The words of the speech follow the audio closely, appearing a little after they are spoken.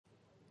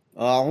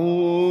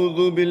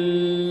أعوذ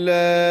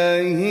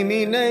بالله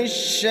من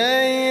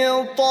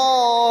الشيطان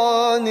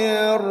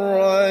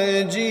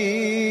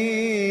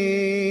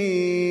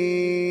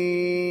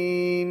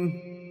الرجيم.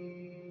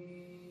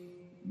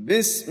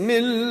 بسم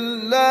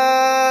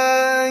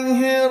الله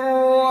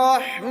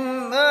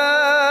الرحمن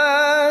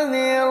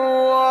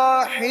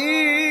الرحيم.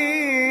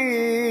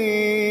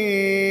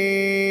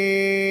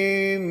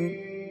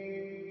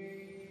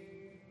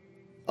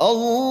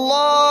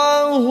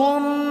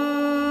 اللهم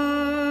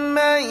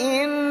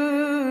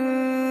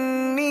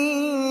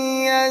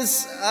إني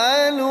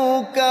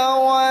أسألك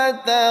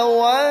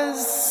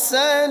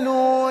وأتوسل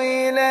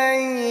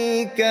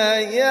إليك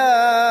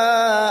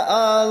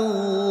يا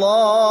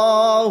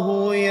الله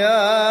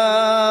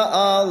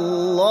يا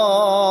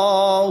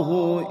الله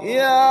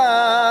يا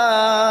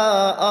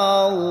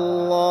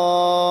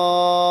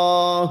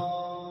الله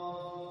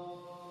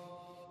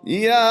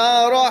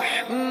يا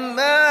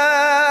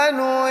رحمن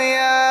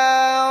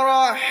يا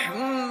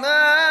رحمن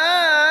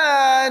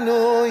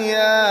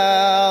يا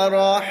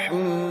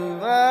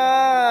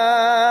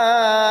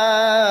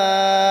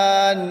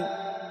رحمن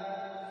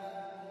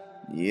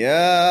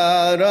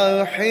يا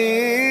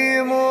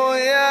رحيم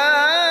يا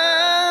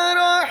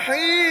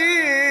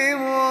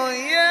رحيم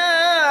يا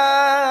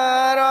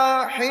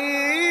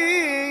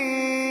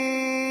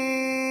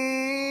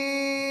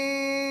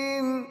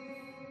رحيم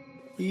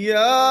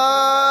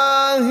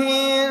يا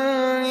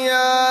هن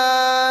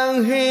يا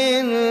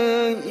هن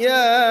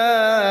يا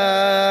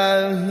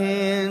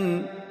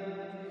هن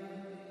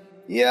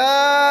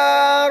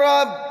يا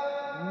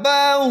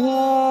ربه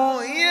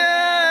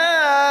يا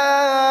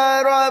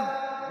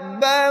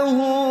ربه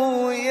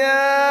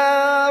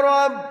يا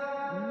ربه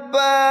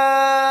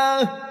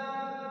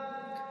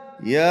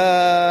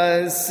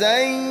يا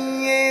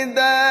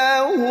سيده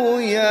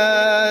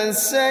يا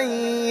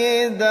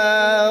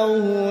سيده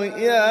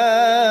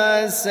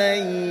يا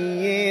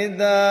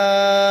سيده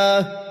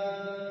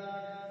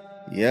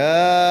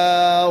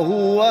يا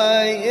هو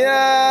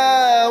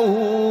يا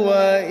هو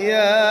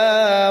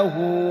يا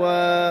هو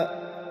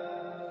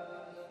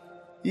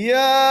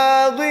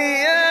يا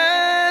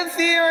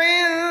غياثي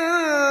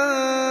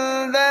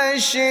عند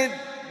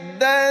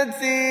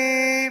شدتي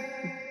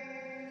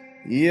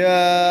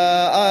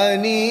يا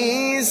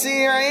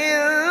أنيسي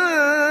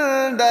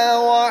عند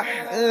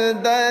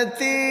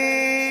وحدتي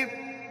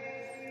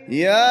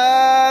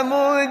يا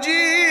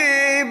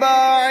مجيب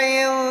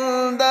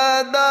عند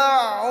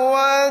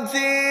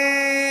دعوتي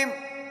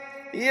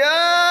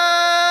يا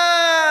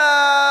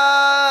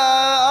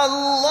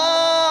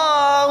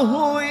الله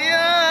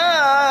يا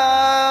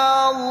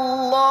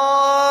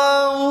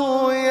الله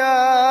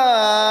يا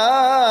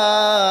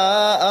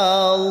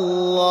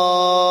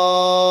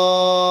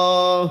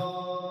الله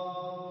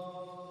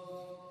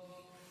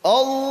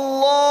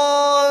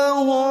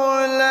الله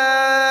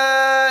لا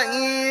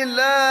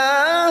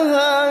إله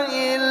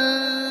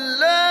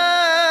إلا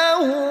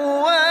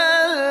هو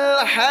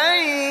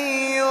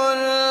الحي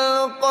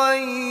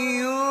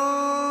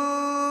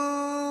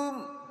القيوم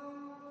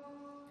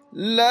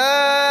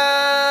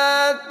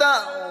لا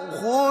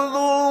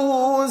تأخذه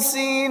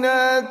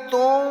سنة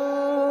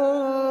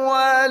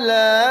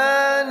ولا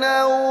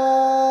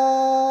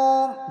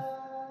نوم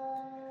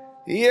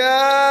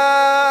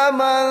يا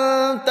من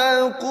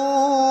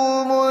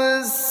تقوم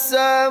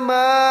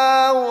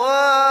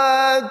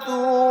السماوات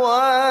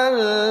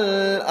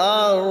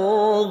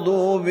والأرض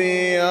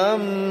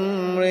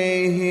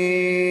بأمره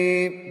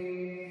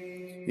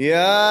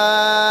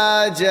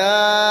يا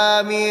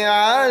جامع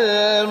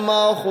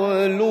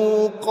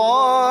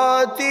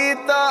المخلوقات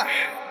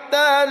تحت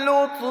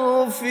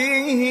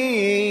لطفه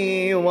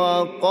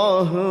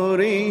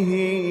وقهره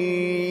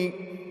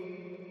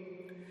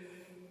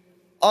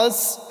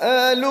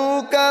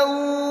أسألك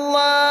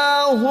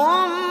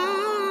اللهم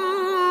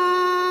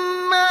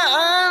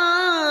أن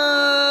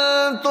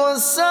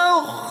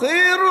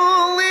تسخر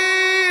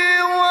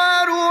لي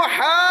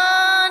وروحانية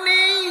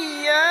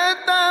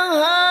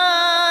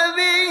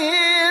هذه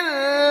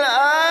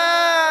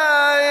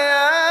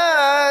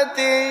الآيات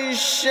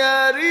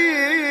الشريفة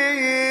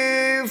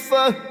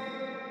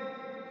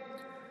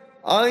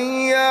أن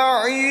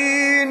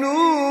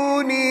يعينوني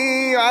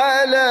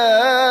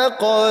على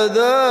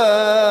قضاء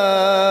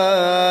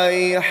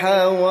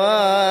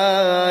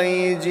حوائجي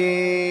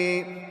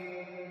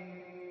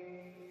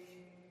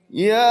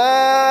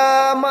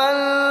يا من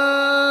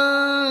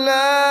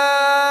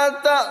لا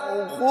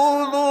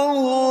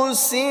تأخذه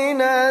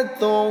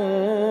سنة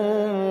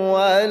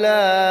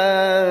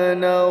ولا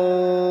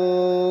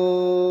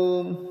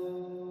نوم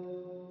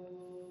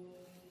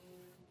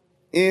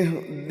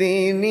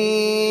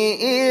اهدني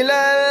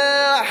إلى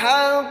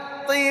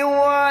الحق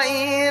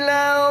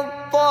وإلى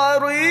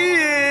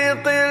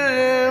الطريق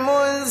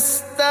المستقيم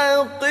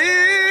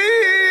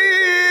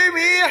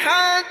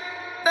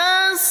حتى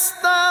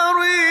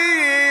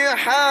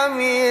استريح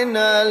من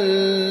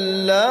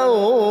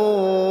اللوم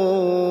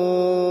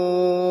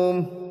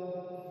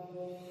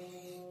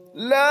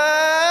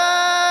لا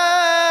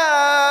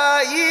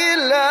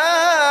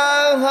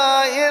إله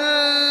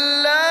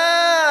إلا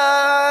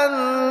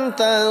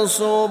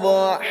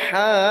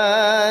سبحانك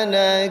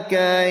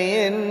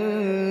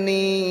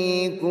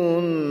إني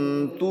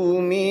كنت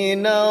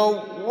من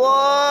الظالمين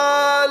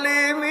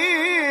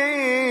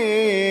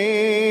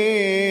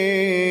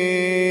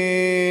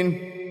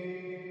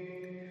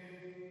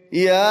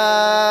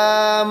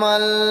يا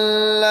من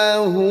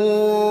له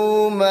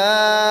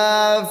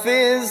ما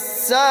في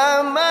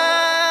السماوات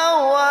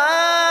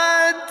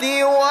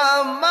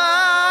وما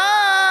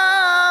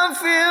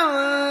في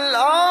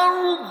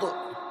الأرض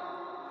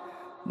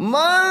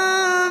من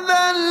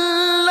ذا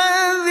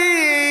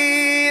الذي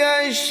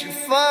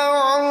يشفع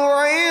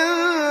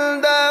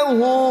عنده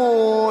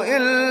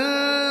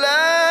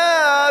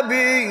إلا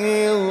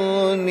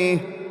بإذنه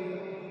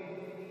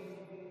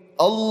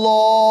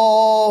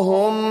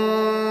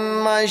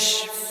اللهم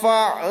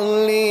اشفع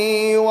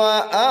لي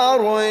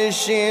وأرشدني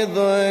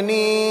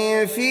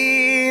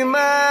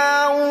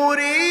فيما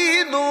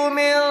أريد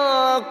من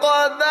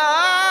قضاء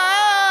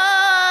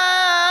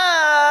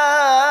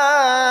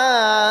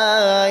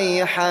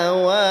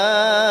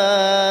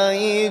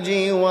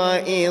حوائجي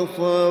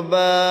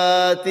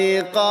وإثبات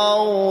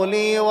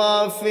قولي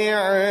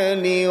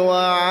وفعلي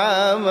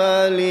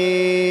وعملي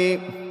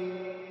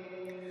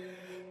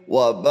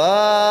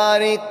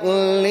وبارك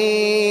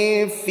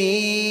لي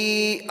في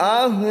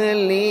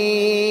أهلي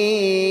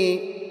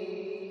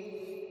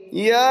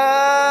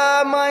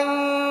يا من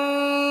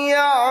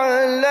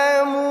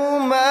يعلم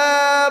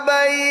ما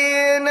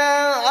بين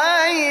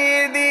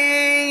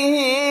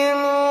أيديهم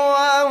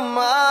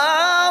وما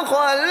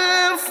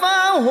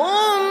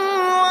خلفهم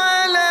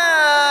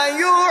ولا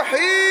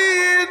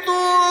يحيطون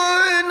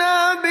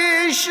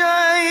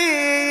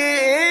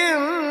بشيء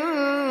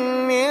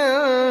من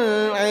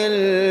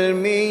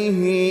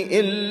علمه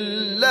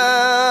إلا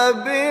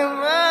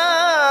بما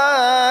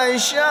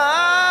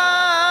شاء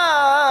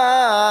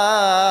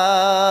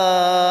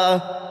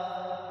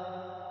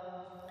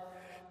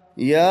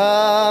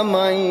يا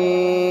من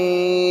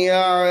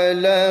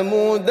يعلم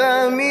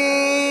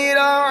ضمير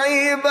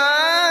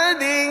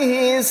عباده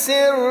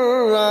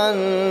سرا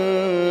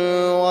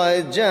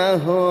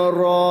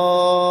وجهرا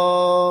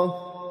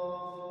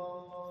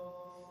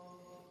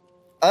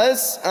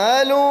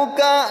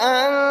أسألك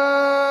أن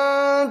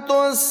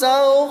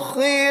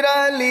تسخر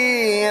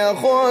لي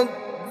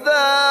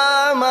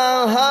خدام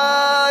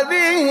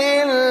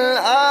هذه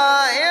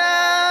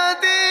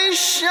الآيات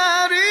الشريفة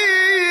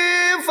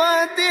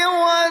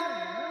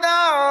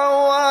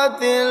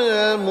والدعوة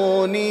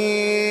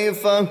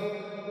المنيفة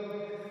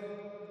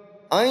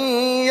أن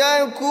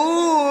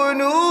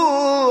يكونوا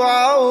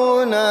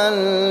عونا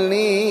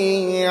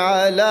لي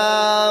على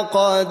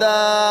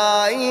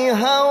قضاء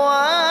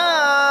هوائجي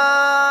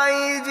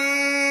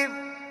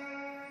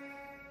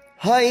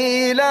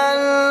هيلا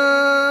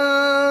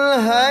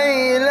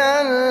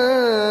هيلا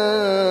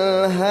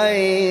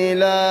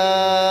هيلا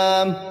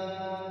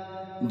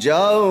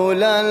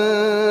جولا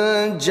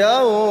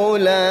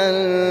جولا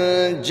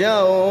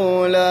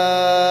جولا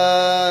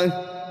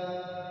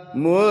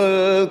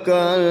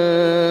ملكا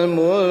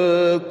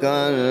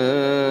ملكا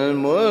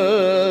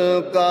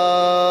ملكا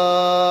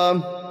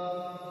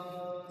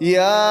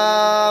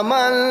يا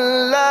من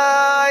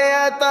لا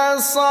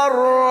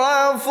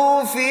يتصرف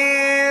في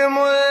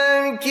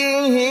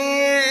ملكه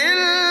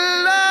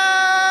إلا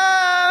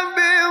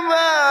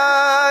بما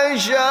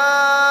شاء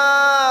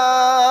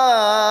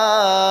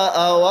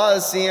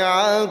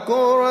وسع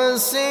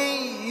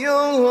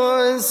كرسيه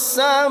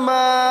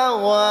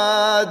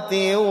السماوات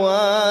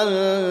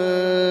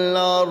والأرض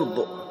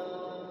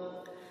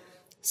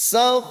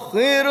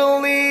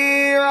سخر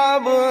لي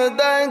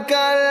عبدك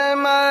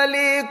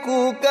الملك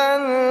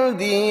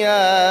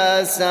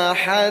كالدياس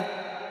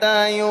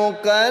حتى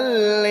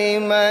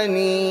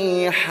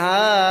يكلمني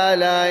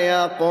حال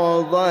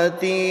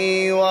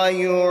يقظتي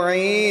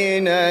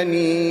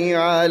ويعينني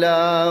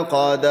على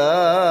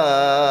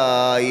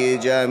قضاء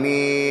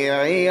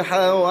جميع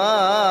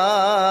حوائجي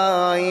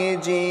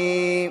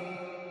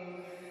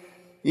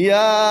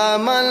يا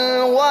من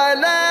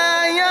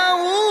ولا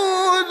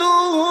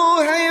يؤوده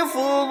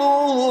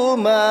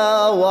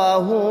حفظهما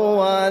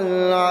وهو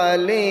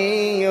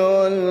العلي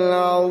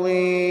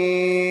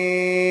العظيم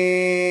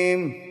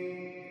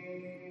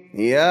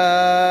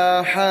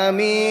يا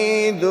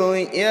حميد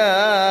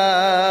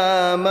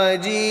يا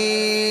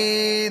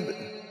مجيد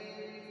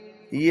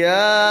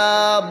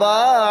يا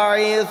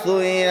باعث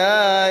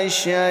يا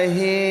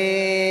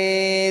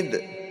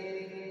شهيد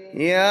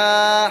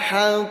يا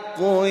حق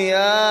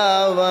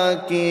يا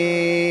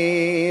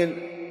وكيل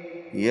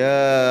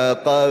يا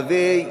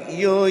قوي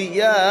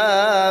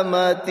يا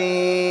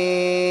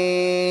متين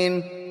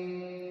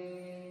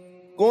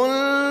كن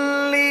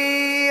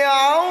لي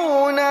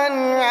عونا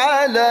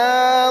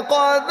على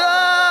قضاء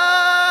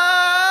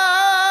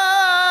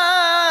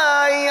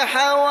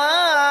حوائجي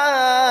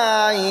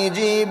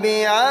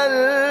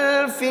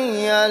بألف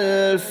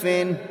ألف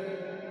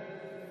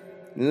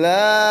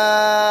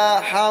لا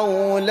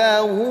حول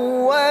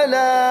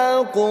ولا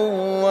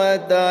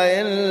قوة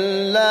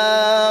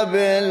إلا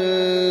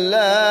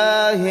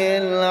بالله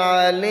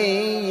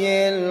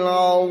العلي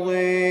العظيم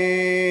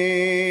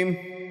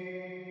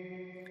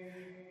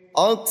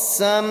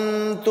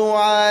أقسمت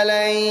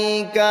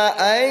عليك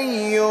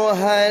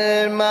أيها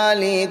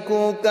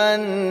الملك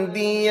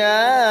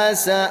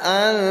كندياس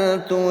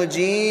أن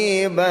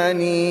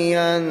تجيبني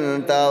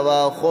أنت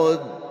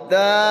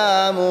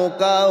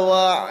وخدامك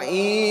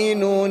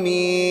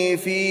وعينني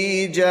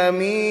في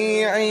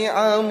جميع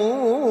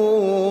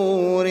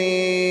أموري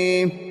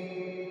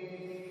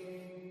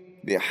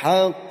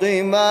بحق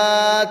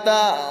ما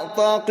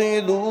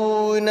تعتقدونه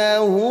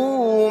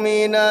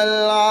من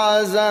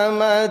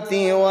العزمة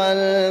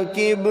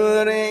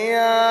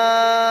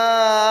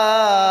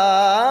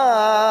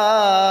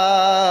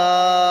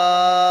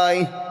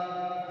والكبرياء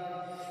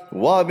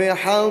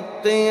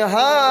وبحق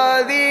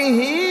هذه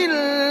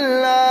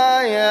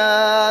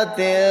الآيات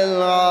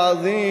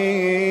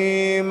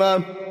العظيمة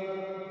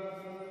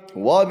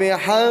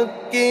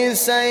وبحق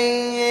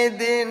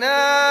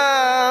سيدنا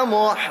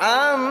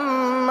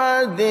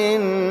محمد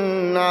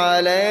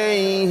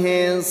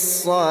عليه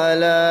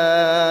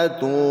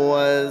الصلاة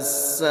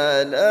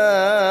والسلام.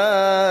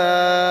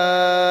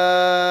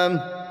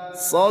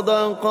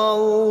 صدق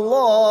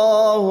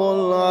الله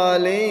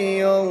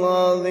العلي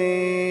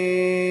العظيم.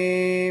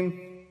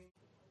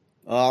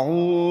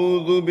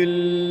 أعوذ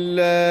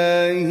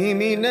بالله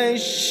من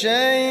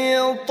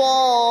الشيطان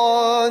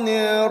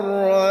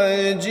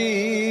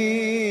الرجيم.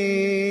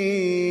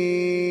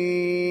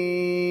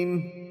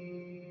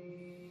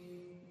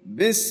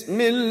 بسم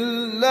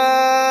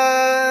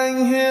الله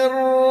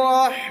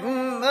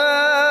الرحمن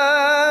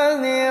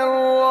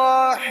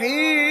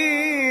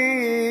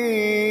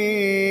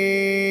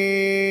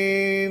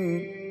الرحيم.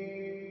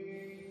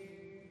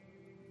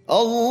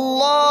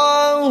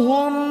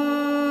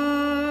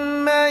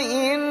 اللهم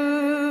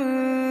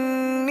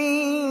إني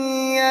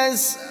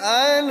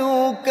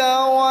أسألك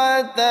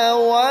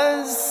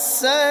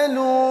وتوسل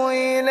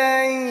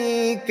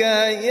إليك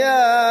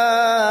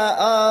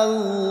يا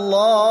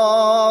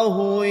الله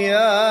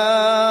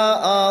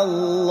يا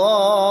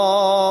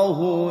الله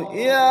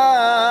يا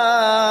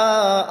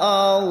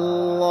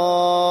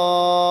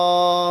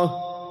الله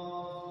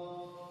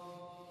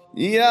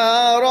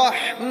يا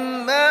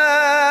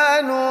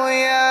رحمن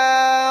يا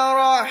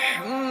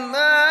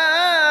رحمن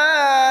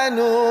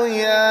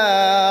يا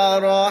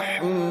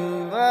رحمن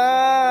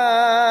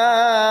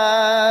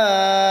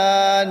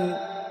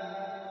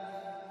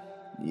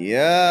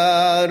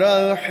يا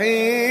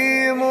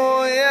رحيم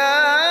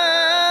يا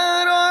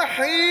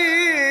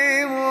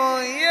رحيم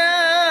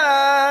يا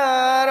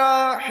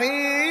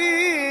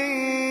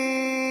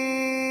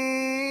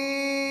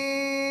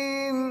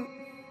رحيم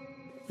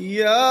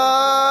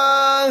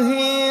يا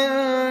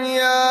هن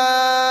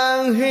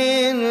يا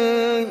هن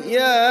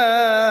يا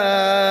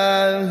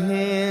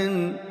هن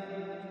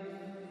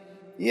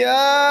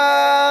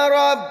يا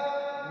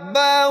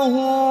ربه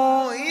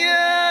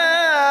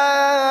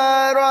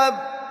يا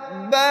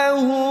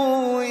ربه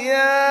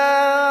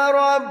يا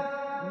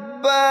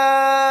ربه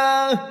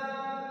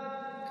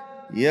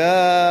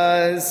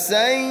يا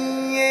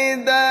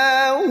سيده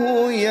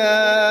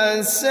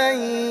يا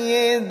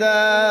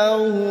سيده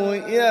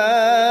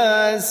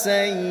يا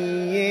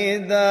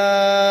سيده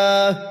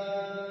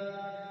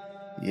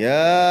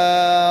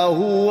يا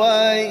هو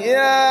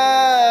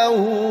يا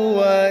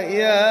هو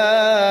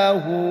يا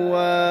هو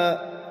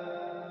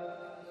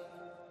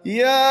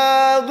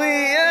يا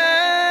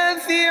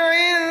غياثي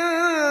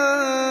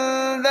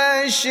عند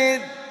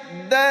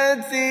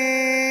شدتي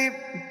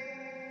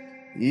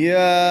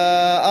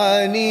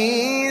يا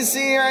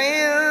أنيسي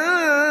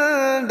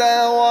عند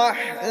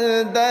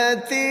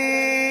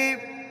وحدتي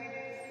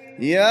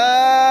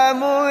يا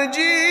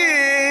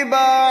مجيب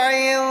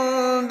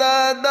عند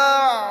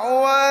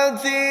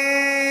دعوتي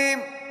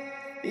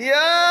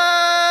يا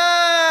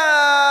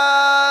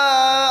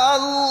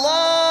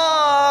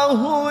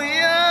الله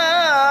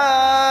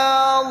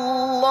يا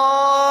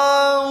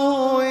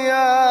الله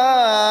يا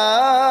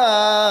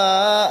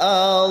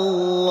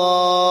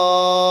الله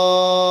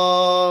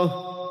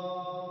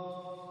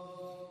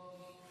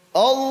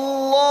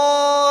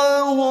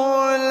الله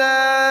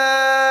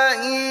لا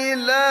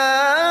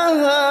إله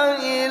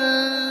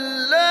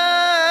إلا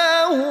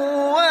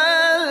هو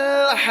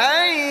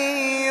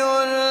الحي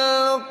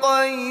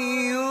القيوم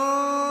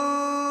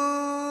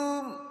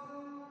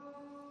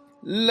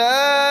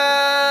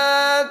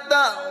لا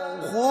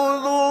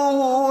تأخذه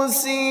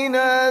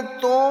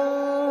سنة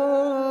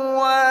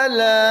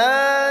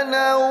ولا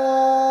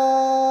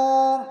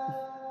نوم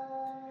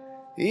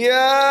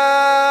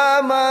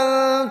يا من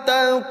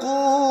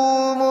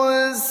تقوم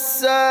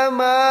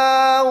السماوات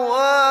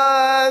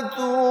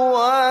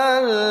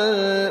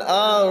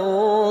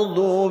والأرض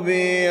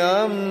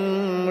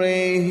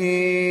بأمره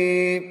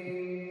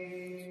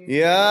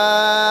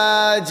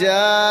يا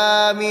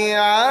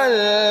جامع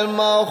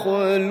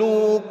المخلوقات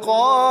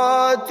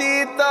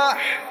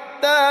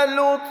تحت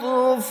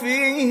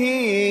لطفه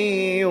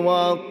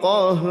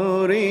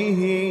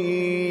وقهره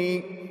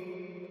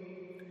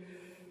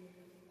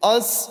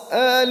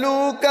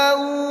أسألك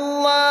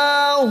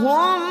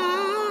اللهم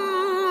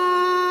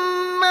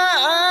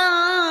أن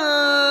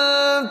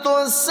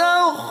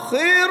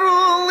تسخر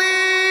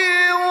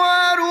لي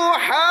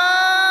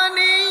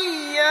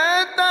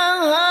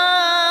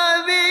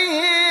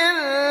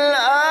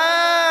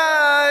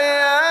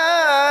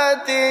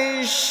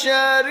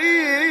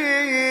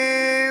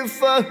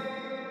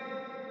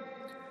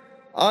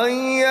أن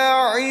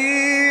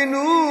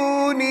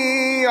يعينوني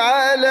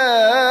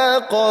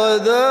على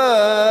قضاء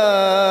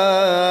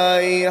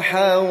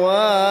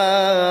حوائجي.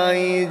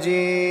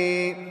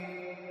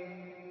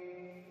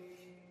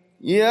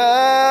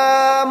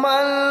 يا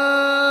من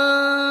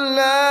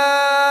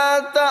لا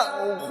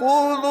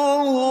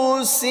تأخذه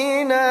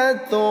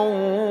سنة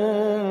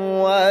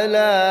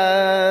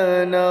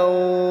ولا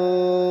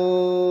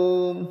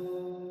نوم،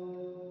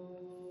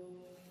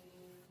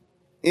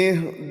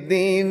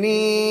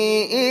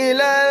 اهدني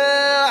إلى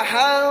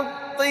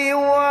الحق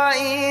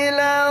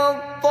وإلى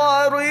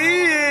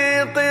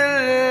الطريق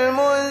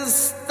المستقيم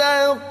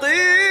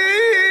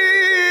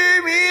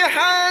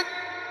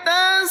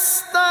حتى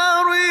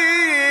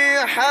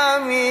استريح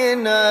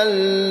من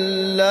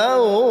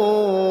اللوم.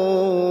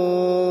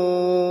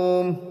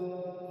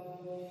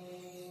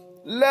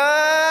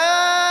 لا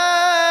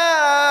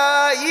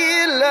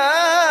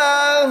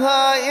إله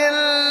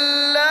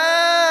إلا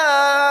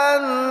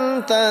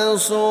أنت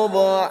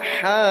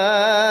سبحانك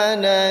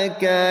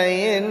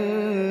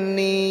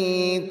إني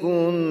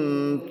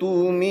كنت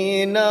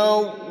من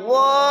الظالمين.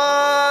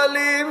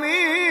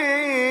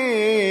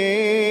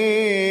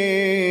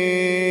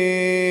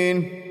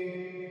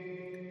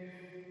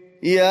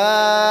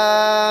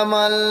 يا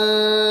من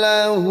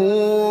له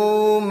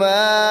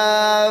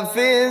ما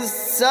في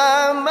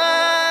السماوات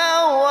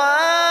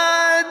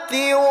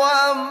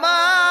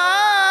وما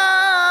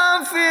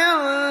في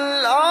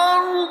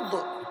الأرض،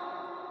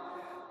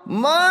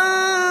 من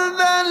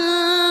ذا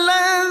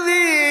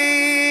الذي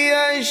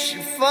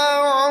يشفع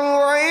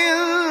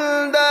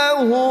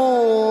عنده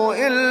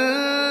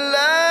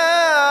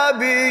إلا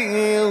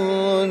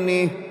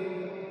بإذنه.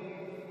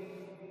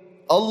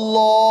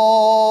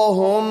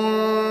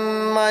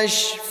 اللهم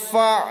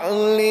اشفع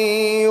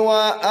لي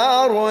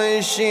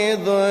وأرشدني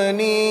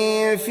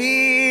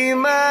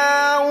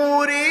فيما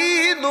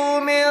أريد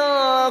من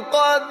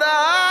قضاء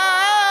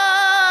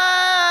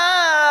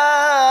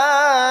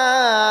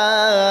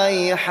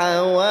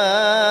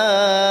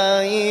حوائجي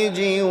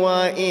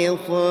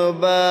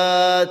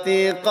وإثبات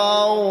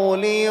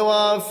قولي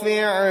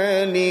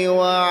وفعلي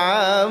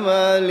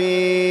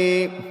وعملي،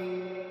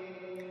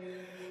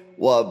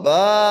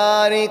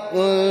 وبارك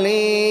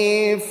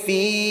لي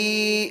في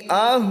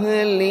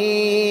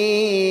أهلي.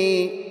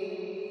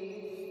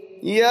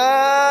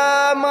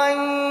 يا من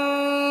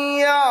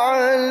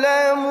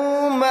يعلم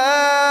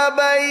ما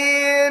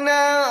بين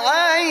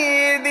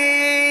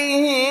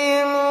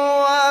أيديهم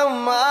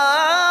وما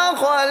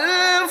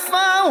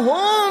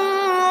خلفهم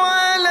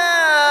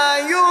ولا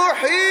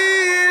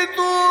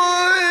يحيطون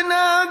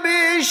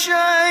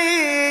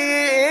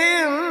بشيء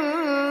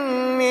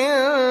من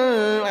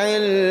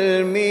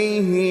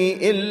علمه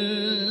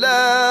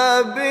إلا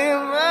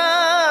بما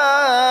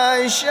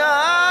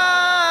شاء.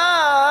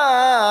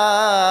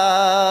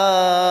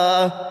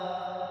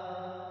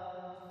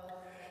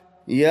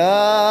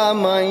 يا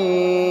من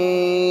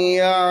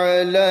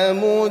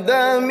يعلم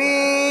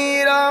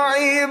ضمير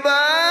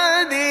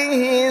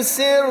عباده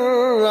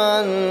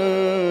سرا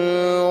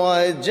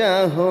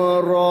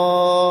وجهرا،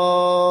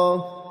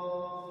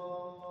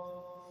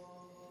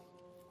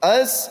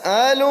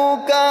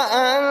 أسألك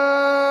أن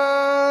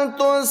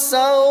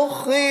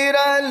تسخر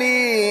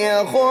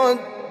لي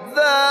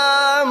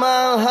خدام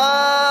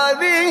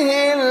هذه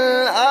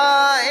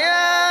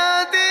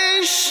الآيات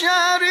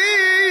الشريفة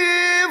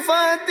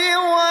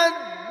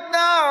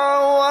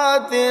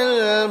والدعوة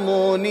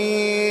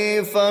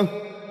المنيفة،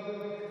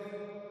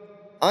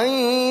 أن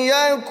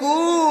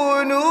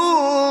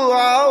يكونوا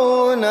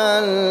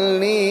عونا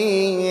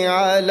لي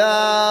على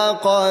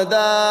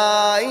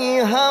قضاء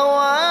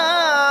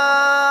هوائجي.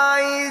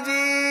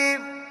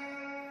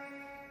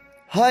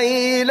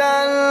 هيلا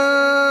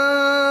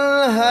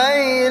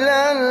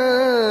هيلا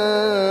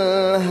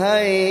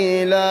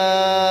هيلا،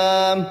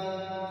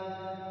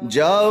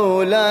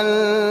 جولا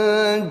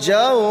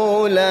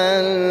جولا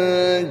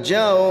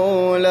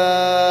جولا،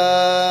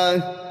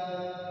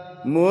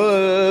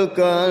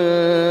 ملكا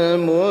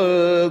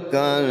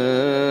ملكا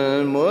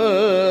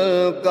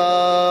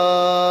ملكا.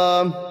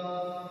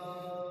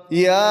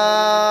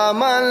 يا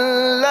من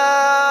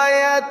لا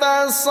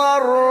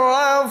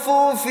يتصرف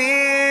في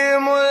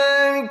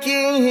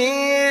ملكه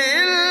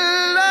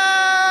إلا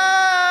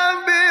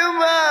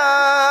بما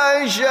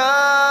شاء،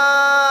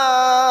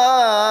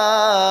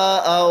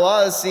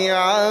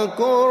 وسع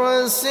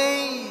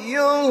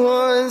كرسيه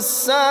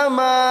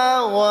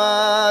السماوات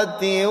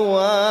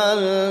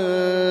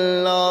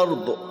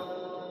والأرض.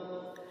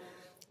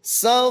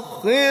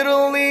 سخر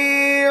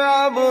لي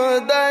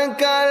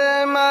عبدك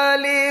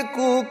الملك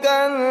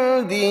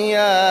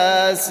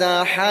كالدياس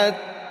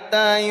حتى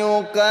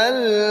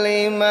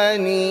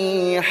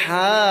يكلمني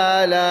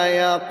حال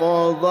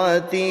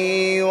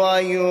يقظتي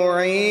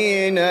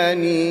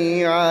ويعينني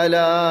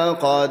على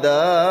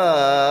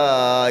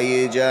قضاء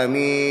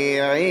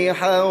جميع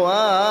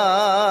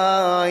حوائجي.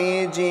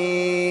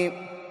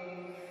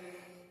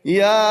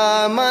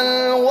 يا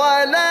من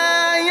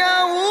ولا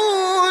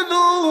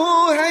يؤوده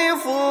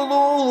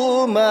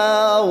حفظهما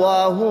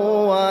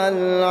وهو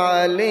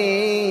العلي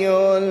العلي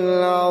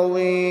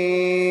العظيم.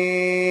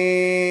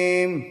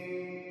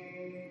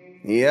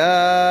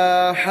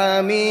 يا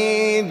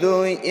حميد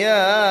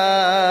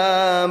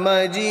يا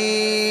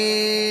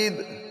مجيد،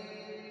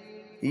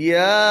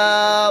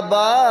 يا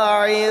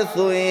باعث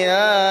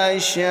يا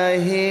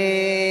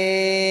شهيد،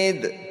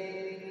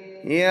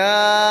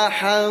 يا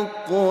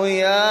حق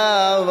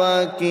يا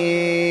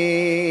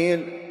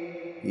وكيل،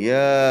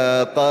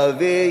 يا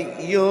قوي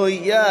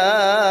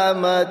يا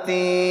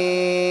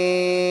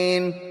متين.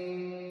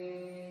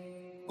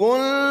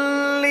 كن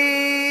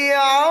لي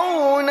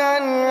عونا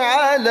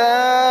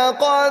على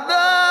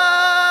قضاء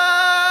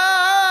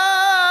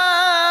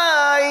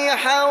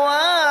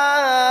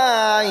حوائجي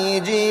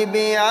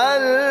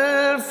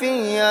بألف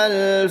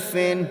ألف،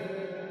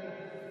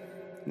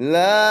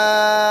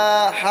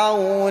 لا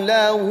حول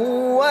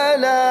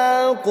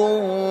ولا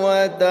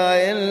قوة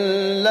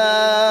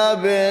إلا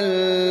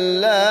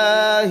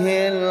بالله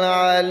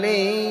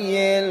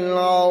العلي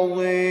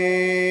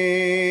العظيم.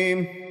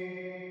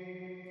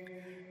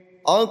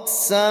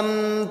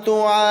 أقسمت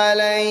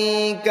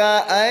عليك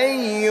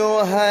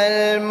أيها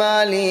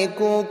الملك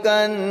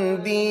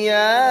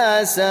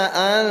كندياس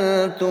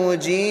أن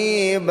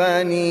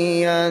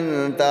تجيبني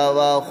أنت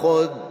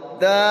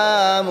وخدامك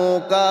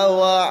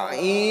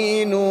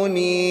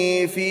وعينني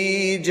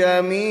في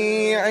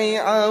جميع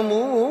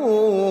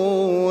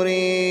أموري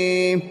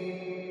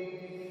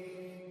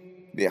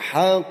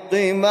بحق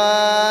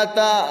ما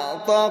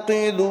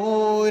تعتقدونه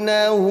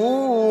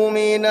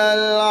من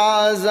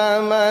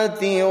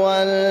العظمة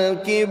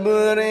والكبرياء،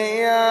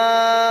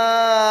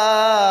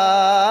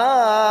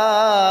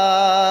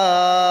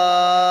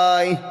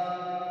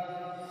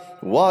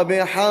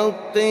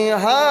 وبحق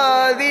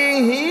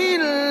هذه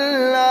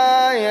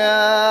الآيات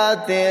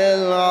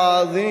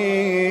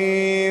العظيمة،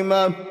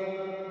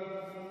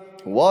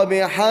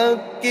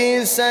 وبحق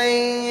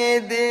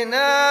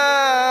سيدنا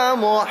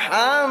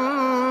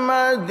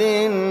محمد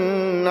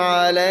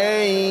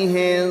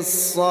عليه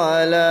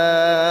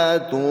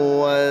الصلاة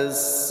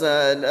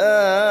والسلام.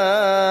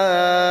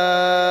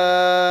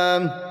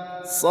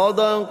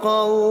 صدق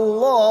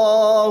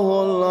الله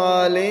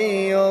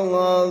العلي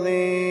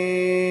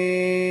العظيم.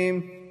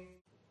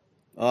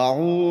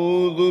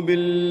 أعوذ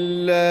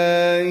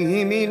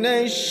بالله من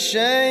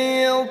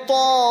الشيطان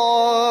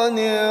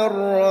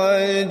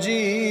الرجيم.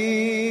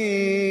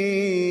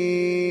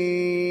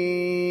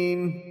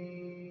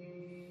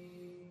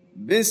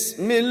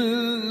 بسم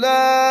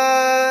الله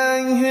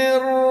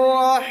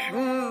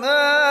الرحمن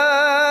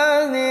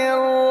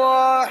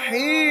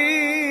الرحيم.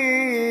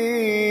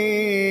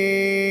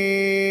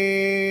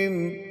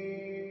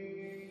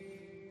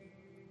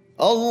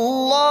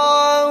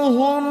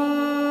 اللهم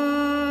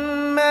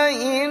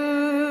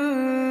إني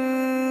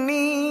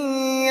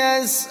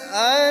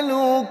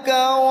أسألك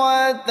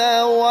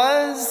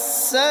وتوسل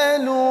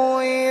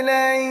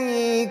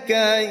إليك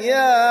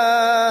يا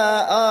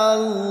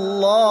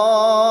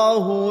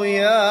الله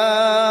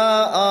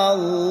يا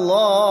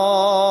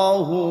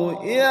الله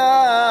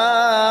يا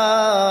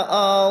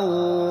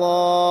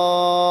الله،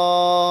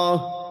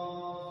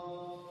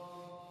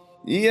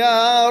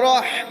 يا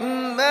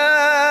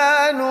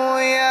رحمن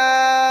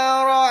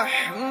يا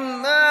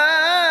رحمن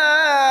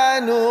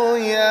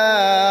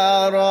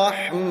يا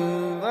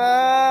رحمن،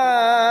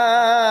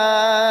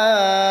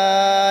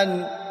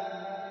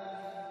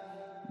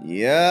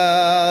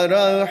 يا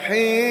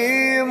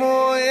رحيم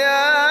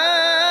يا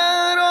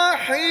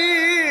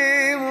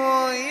رحيم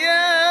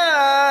يا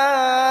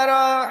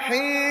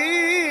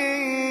رحيم،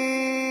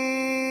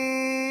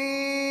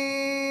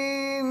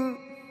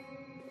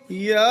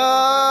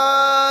 يا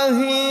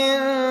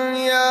هن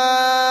يا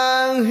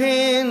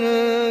هن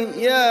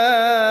يا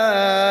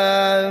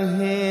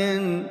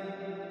هن،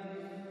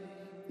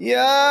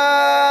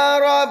 يا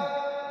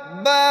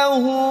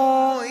ربه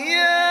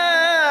يا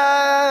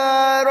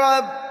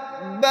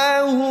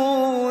ربه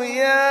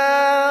يا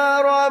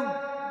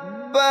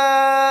ربه،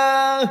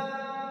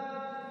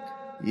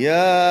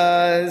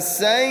 يا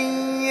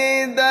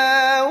سيده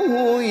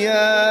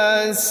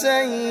يا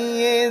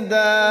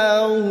سيده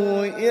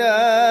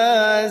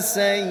يا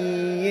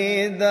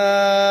سيده،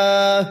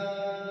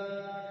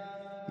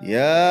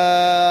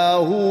 يا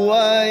هو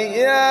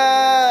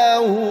يا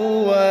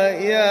هو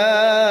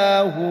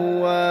يا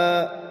هو،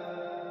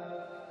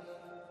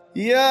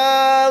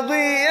 يا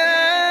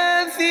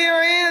غياثي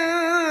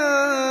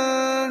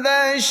عند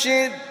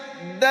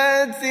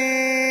شدتي،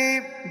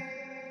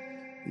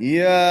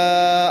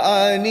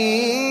 يا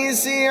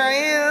أنيسي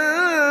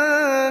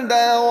عند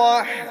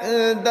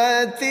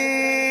وحدتي،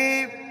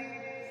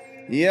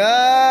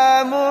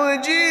 يا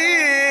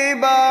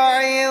مجيب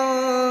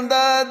عند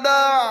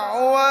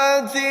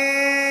دعوتي،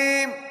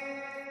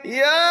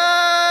 يا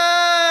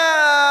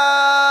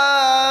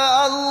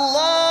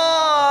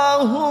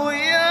الله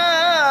يا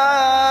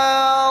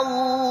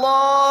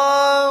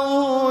الله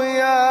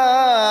يا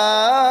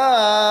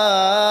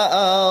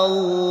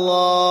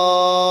الله،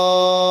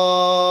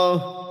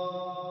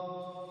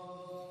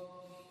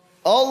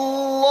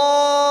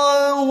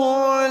 الله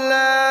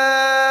لا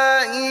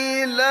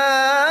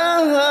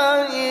إله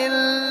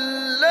إلا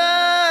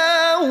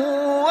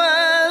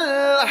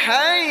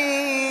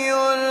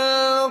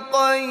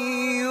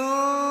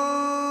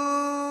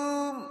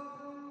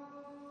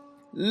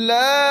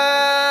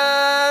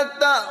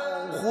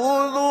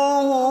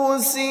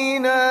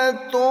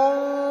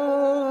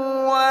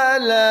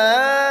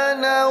ولا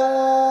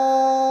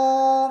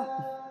نوم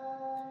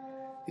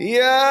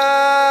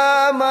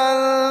يا من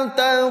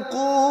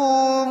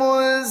تقوم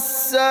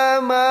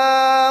السماوات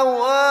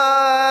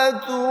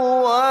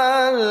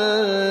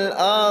والأرض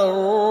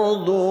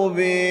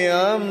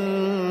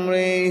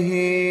بأمره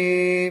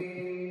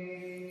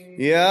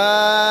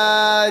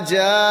يا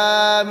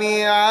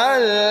جامع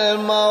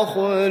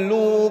المخلوقات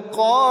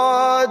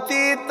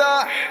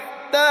تحت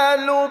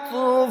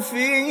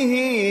لطفه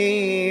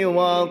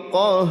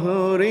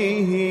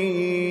وقهره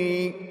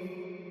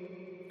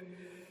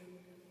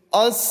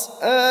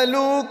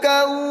أسألك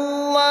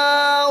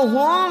اللهم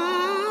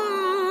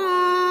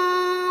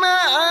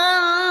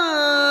أن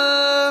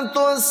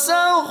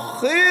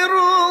تسخر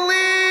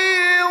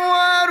لي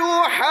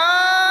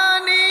وروحانية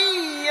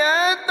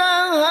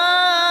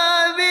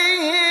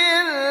هذه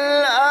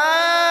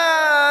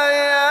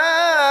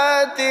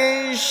الآيات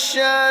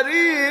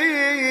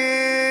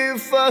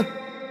الشريفة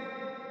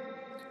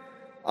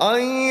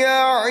أن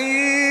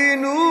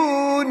يعينوني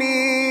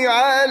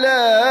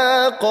على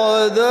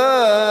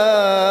قضاء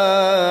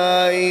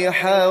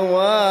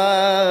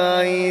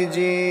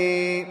حوائجي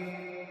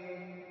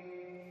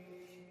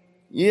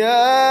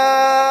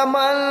يا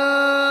من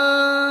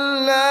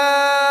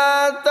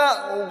لا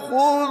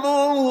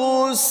تأخذه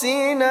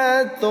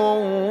سنة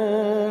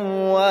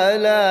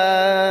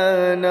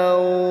ولا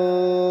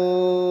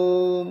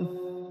نوم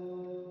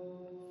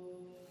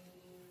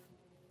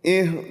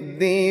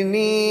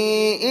اهدني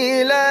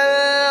إلى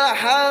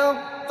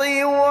الحق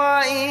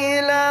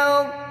وإلى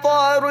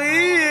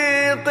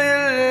الطريق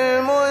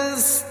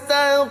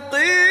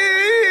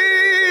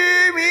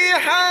المستقيم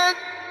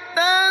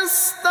حتى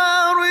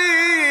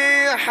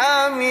استريح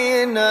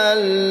من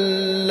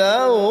اللوم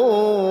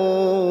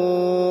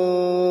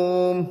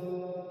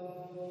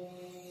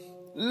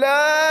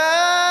لا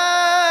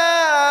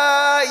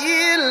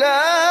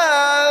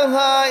إله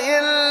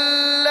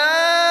إلا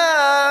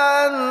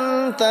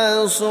أنت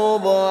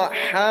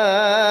سبحانك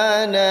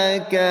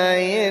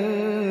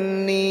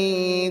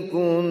إني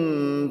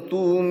كنت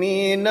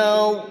من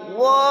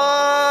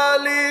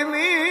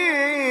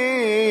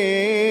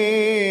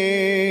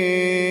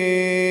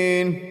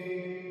الظالمين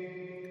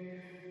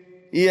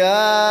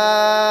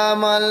يا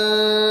من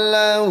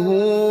له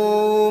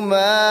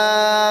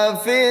ما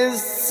في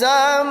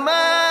السماوات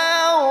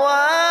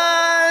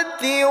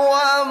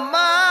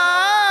وما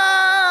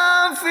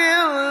في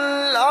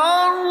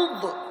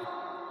الأرض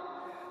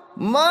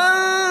من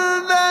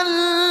ذا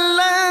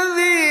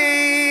الذي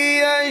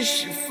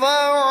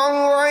يشفع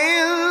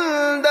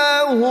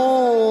عنده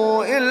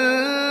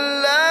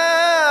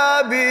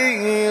إلا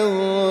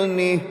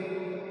بإذنه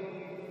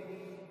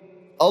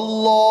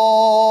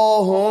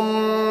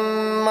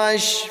اللهم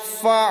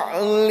اشفع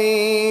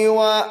لي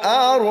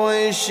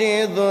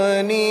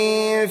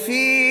وأرشدني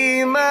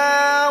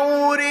فيما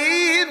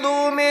أريد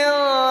من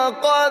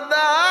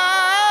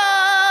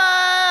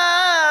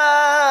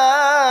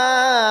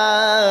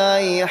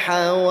قضاء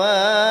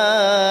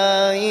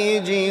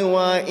حوائجي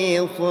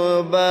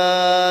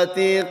وإثبات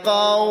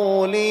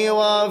قولي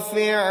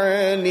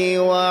وفعلي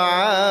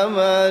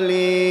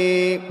وعملي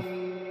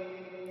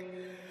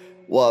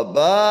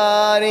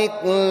وبارك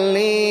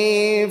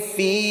لي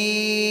في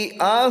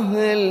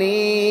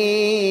أهلي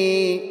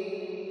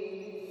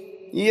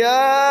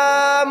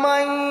يا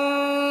من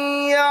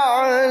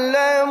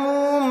يعلم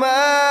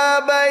ما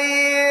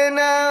بين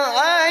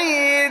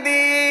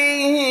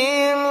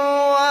أيديهم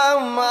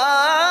وما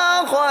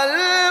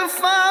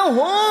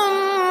خلفهم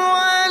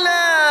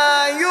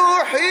ولا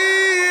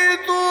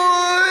يحيطون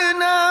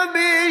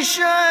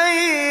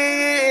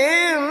بشيء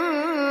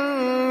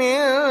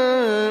من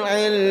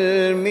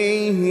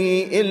علمه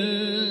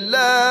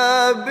إلا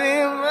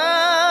بما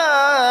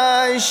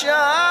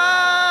شاء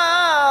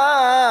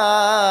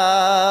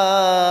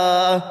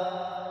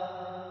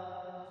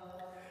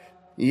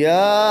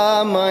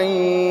يا من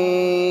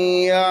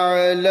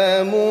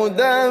يعلم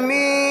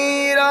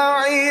ضمير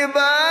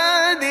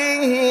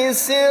عباده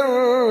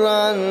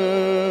سرا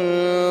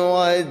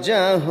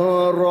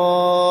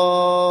وجهرا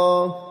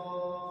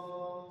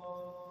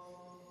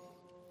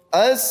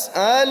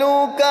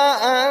أسألك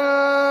أن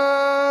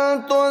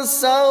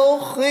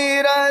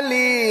تسخر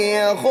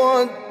لي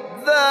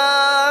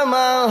خدام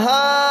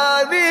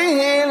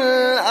هذه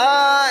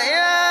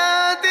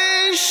الآيات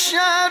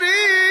الشريفة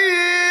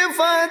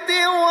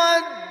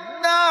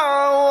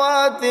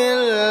والدعوة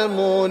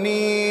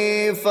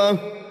المنيفة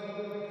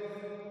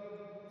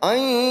أن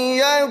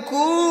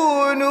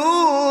يكونوا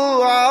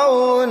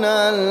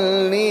عونا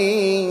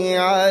لي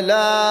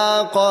على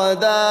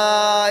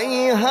قضاء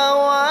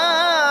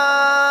هوائجي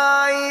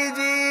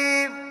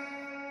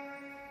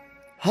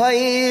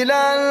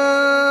هيلا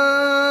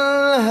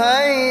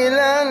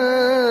هيلا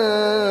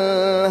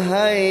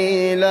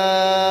هيلا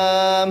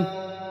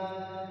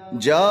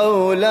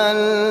جولا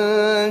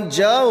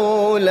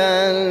جولا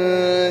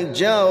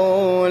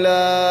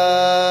جولا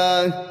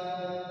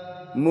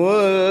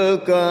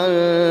ملكا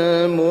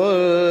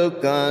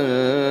ملكا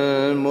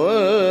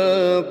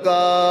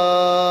ملكا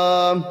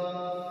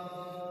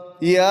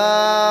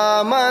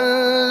يا من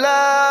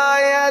لا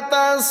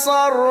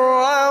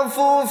يتصرف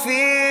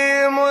في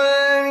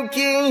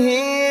ملكه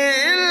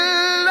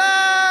إلا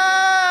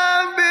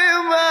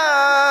بما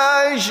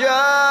شاء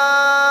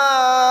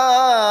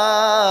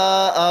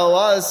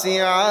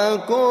وسع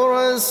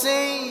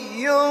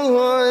كرسيه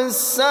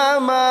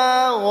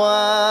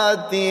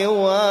السماوات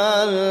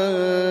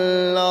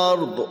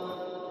والأرض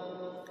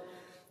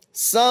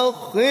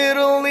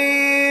سخر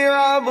لي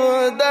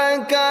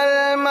عبدك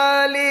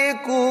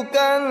الملك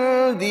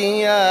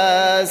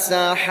كالدياس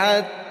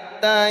حتى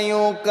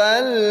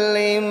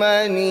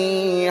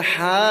يكلمني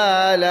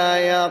حال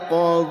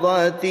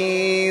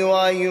يقظتي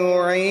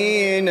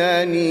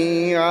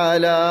ويعينني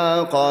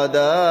على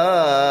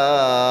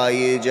قضاء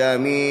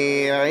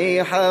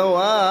جميع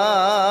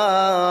حوائجي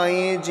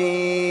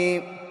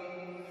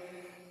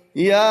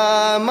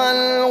يا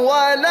من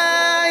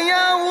ولا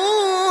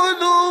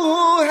يؤوده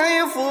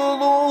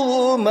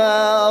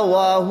حفظهما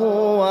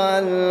وهو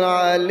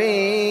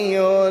العلي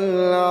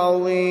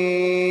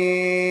العظيم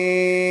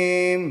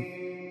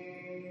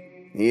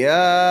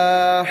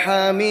يا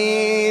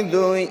حميد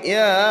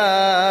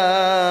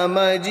يا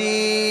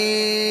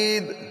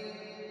مجيد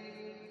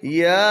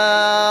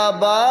يا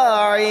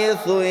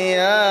باعث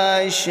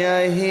يا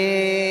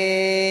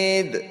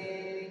شهيد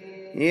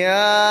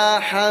يا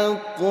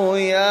حق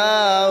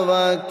يا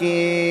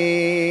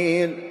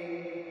وكيل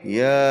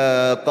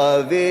يا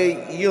قوي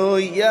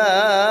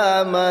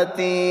يا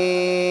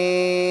متين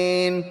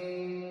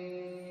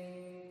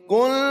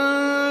كن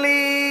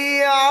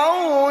لي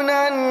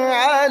عونا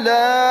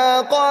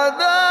على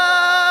قضاء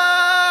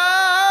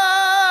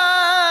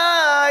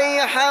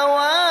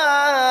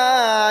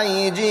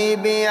حوائجي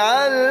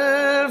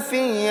بألف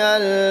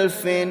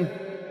ألف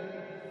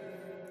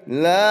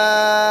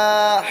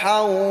لا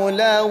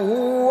حول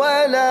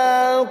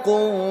ولا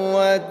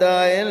قوة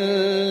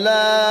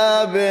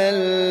إلا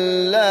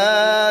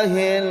بالله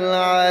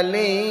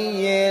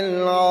العلي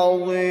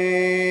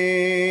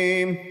العظيم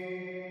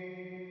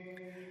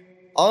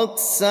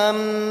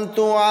أقسمت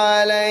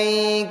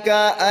عليك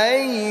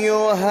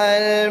أيها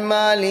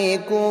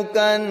الملك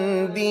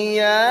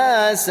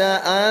كالدياس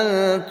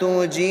أن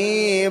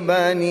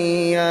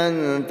تجيبني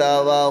أنت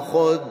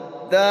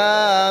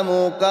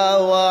وخدامك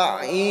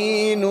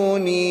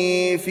وعينني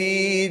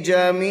في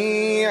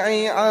جميع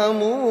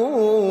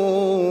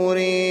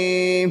أموري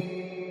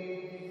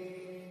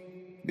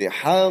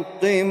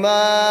بحق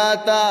ما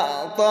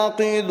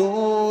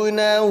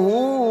تعتقدونه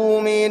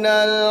من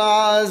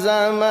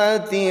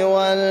العظمة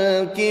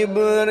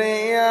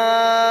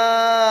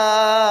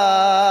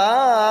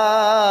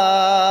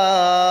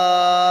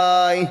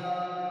والكبرياء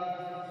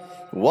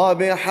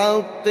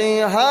وبحق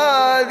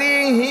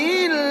هذه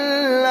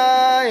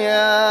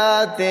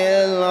الآيات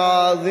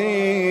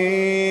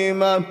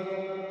العظيمة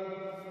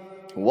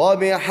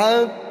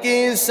وبحق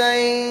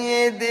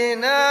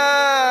سيدنا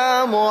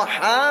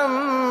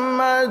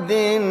محمد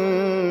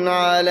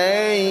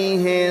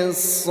عليه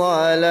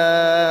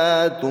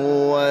الصلاة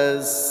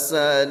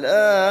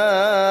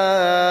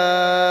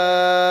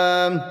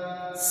والسلام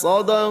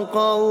صدق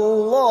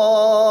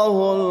الله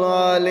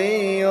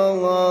العلي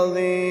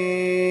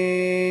العظيم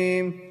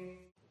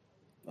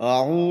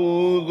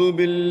أعوذ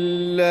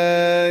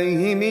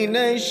بالله من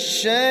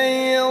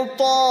الشيطان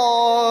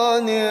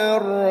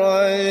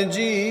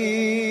الرجيم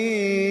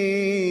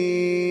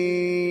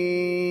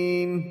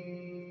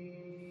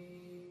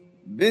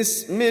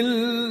بسم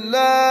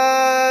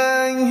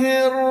الله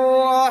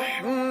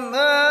الرحمن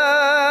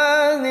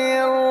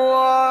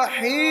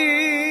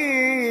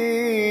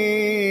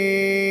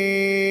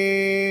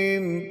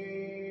الرحيم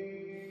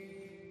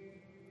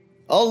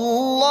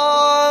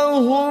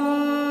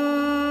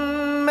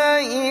اللهم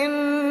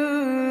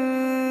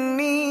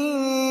إني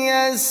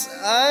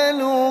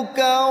أسألك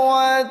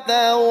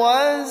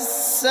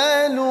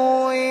وتوسل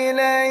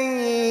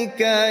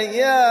إليك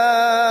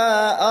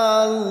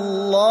يا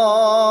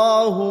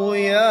الله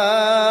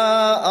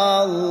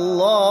يا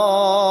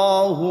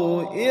الله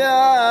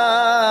يا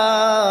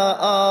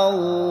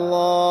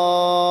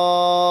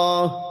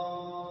الله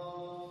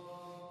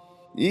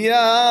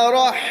يا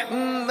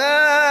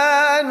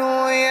رحمن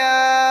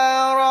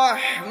يا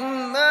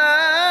رحمن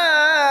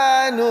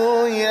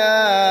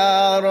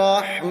يا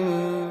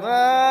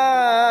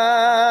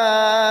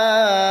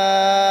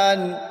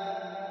رحمن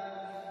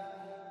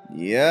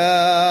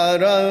يا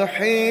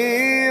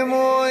رحيم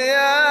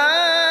يا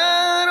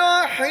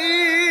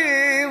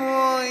رحيم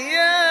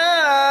يا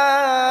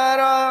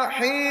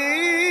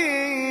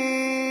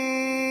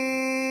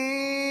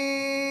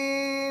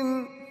رحيم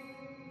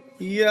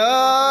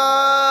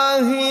يا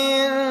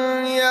هن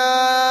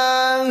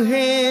يا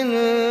هن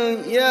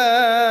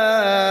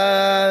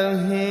يا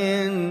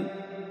هن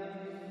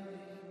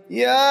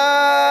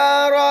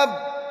يا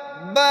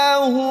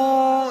ربه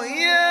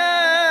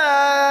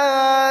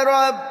يا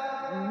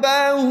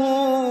ربه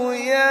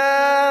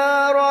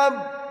يا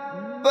ربه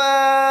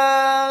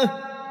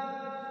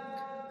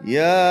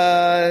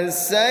يا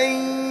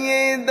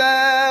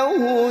سيده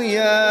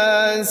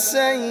يا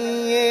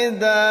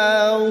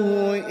سيده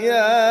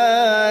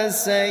يا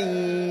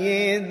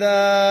سيده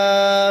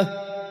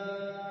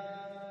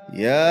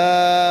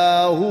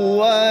يا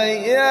هو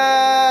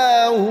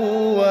يا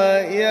هو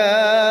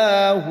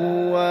يا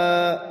هو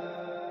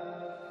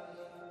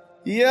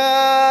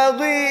يا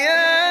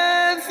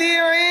غياثي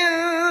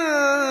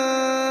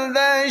عند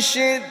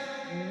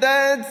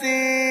شدتي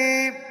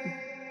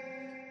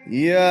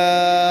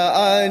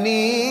يا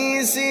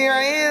أنيسي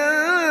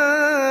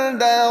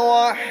عند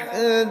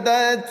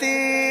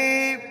وحدتي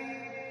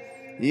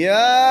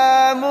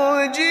يا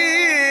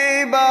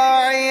مجيب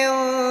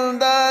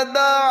عند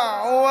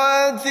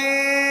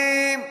دعوتي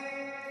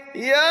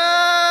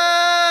يا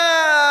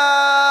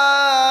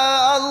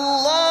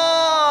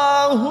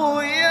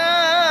الله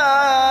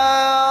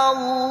يا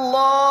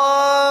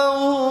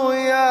الله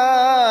يا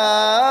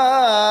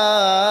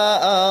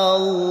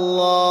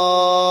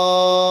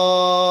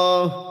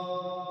الله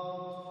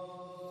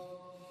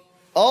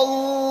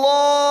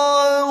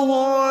الله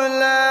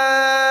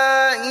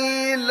لا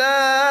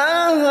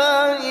إله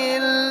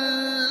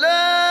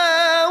إلا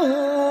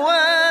هو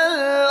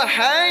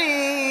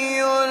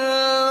الحي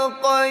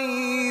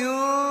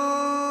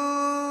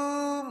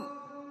القيوم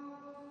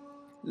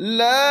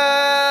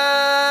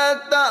لا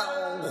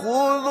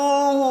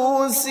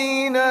تأخذه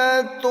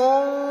سنة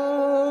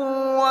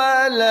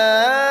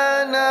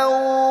ولا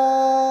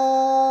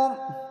نوم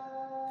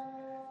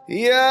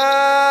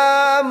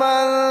يا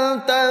من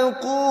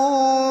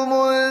تقوم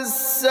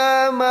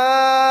السماوات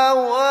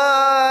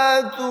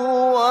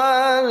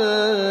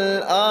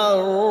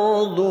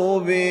والأرض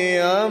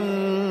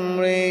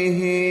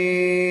بأمره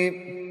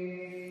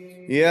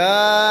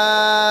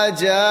يا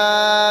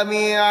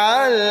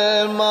جامع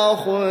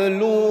المخلوقات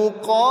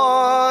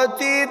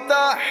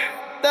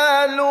تحت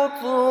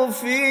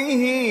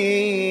لطفه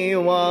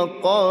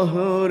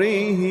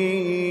وقهره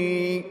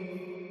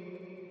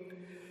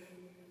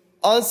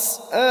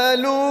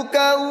أسألك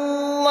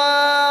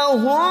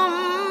اللهم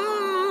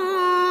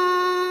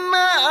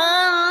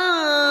أن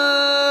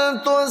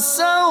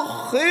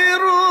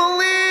تسخر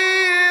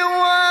لي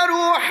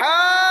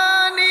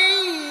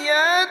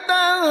وروحانية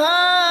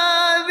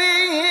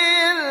هذه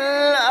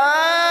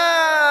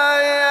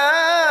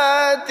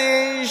الآيات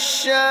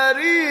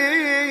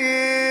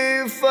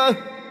الشريفة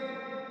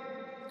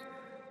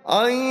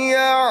أن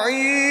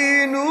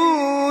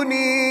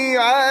يعينوني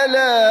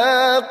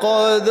على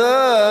قضاء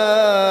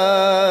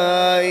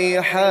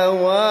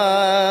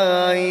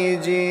حوائجي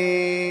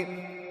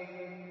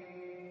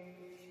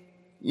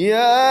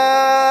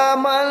يا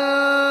من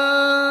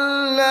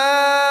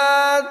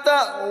لا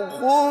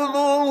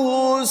تأخذه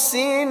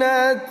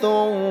سنة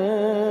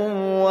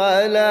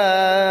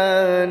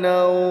ولا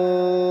نوم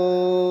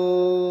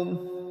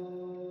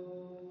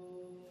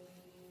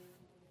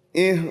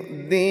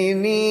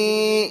اهدني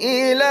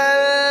إلى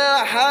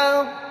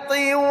الحق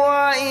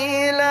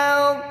وإلى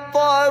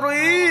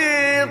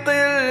الطريق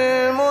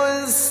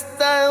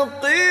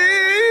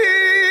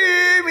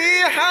المستقيم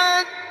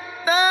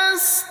حتى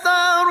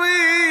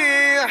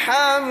استريح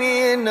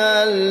من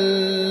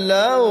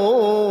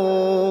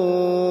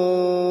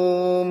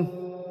اللوم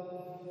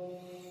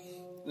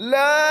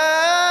لا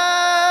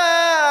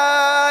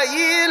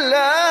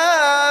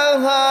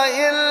إله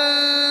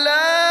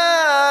إلا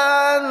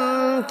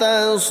أنت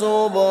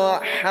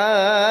سبحانك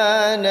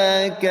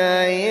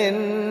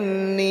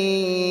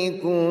إني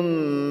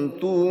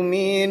كنت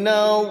من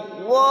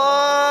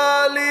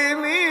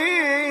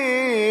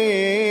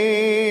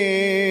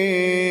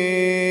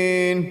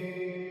الظالمين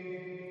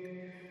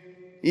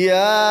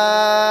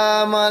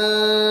يا من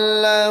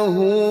له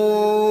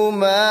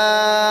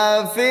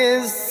ما في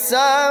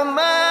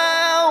السماوات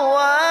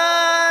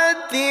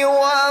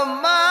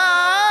وما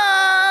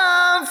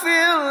في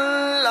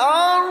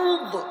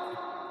الأرض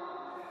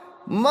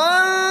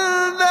من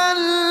ذا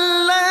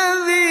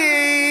الذي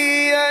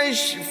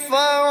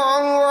يشفع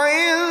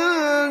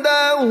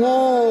عنده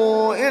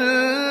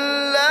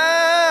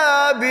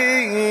إلا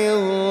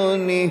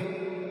بإذنه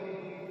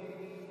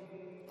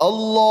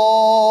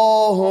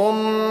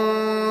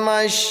اللهم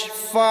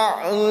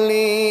اشفع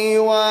لي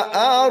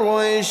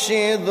وأرشدني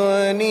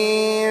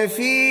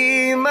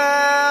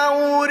فيما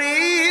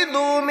أريد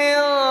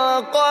من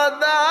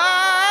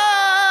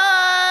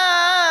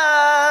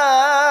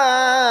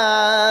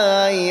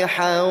قضاء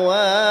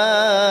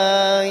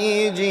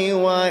حوائجي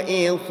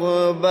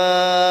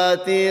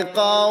وإثبات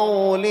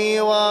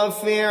قولي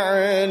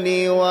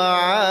وفعلي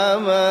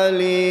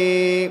وعملي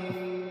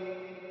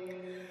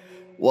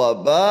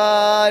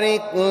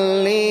وبارك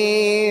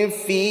لي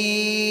في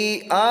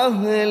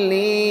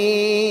أهلي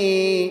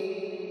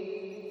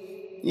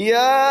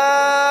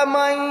يا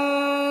من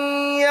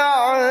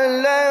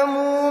يعلم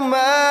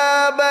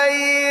ما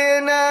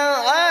بين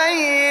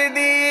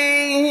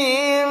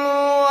أيديهم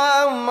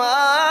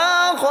وما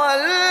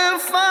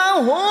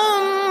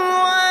خلفهم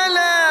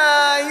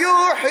ولا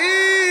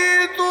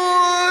يحيطون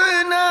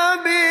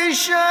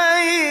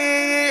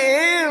بشيء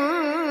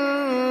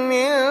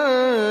من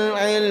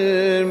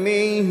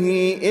علمه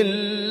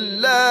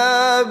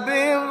إلا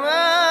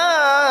بما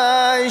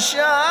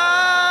شاء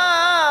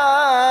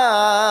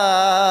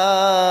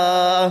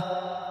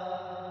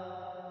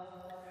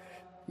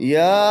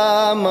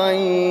يا من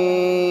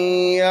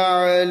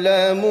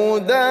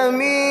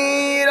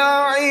مدمر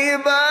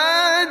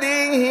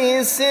عباده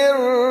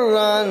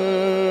سرا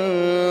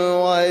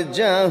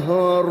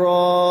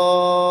وجهرا.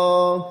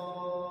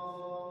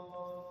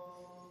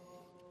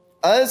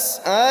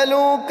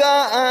 أسألك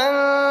أن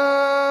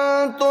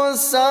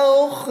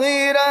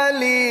تسخر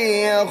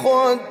لي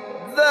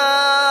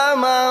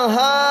خدام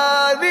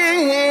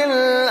هذه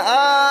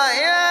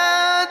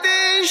الآيات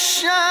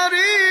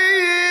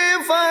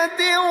الشريفة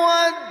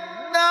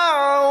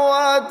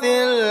والدعوة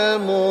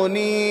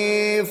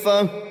المنيفة،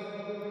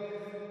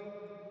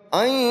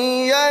 أن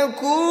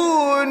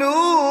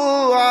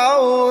يكونوا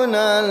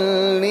عونا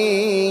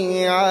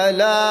لي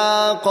على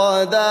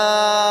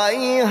قضاء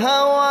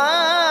هوائجي.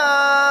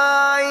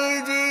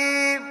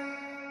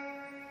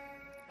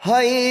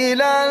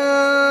 هيلا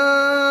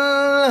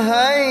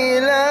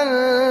هيلا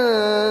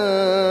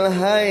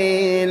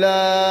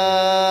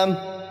هيلا،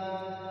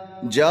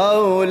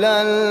 جولا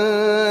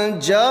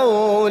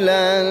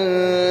جولا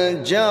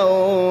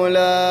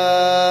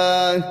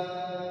جولا،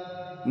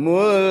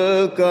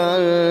 ملكا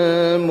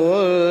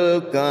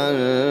ملكا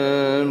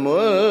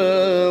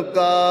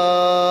ملكا،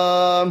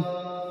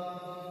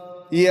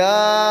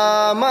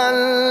 يا من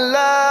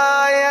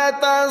لا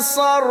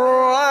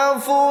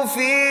يتصرف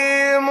في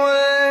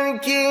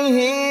ملكه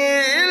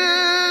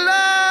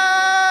إلا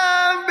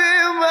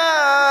بما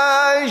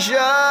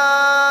شاء،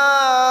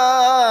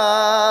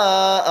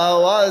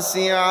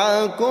 وسع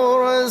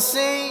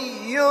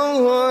كرسيه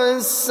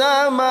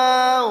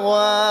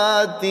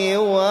السماوات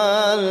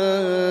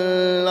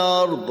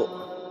والأرض.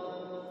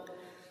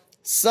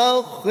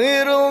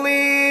 سخر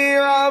لي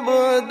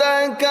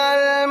عبدك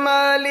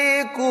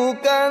الملك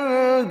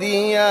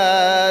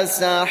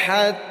كالدياس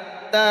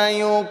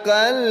حتى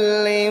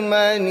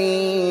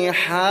يكلمني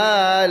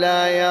حال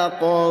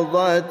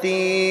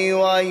يقظتي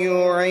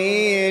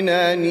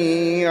ويعينني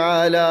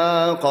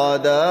على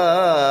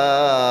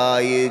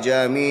قضاء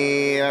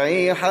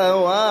جميع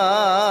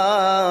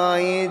حوائجي.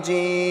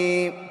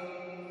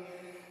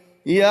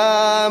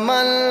 يا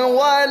من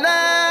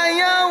ولا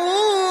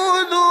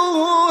يؤوده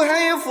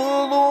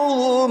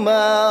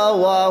حفظهما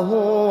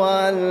وهو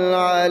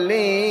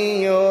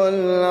العلي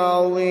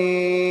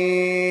العظيم.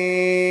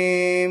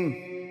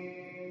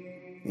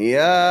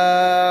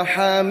 يا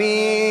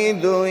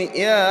حميد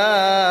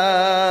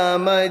يا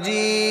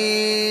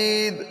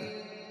مجيد،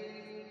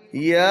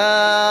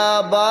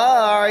 يا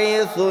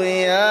باعث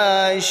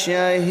يا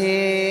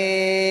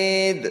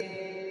شهيد،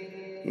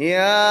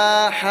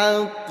 يا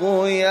حق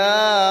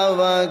يا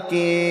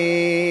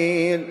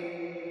وكيل،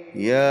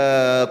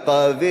 يا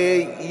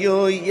قوي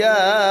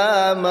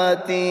يا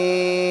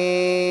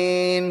متين.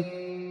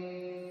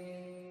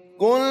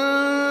 كن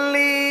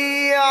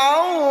لي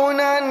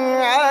عونا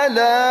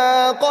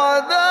على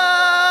قضاء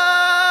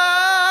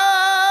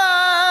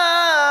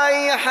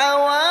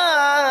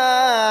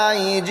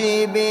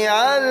حوائجي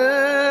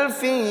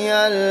بألف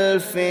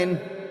ألف،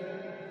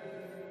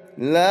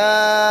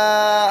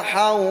 لا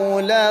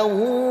حول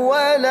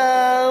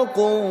ولا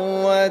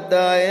قوة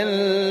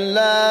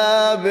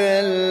إلا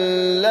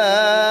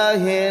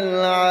بالله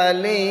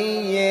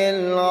العلي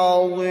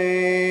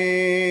العظيم.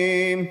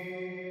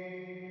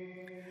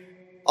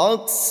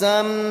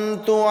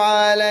 أقسمت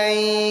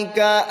عليك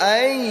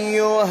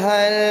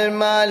أيها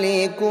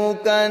الملك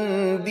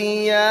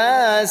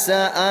كالدياس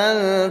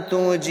أن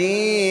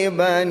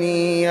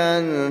تجيبني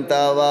أنت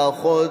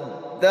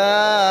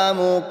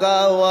وخدامك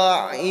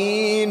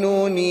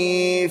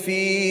وعينني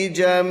في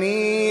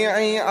جميع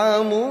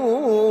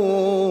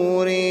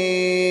أموري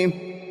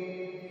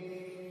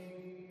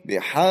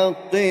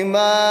بحق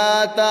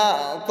ما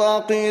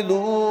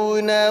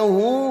تعتقدونه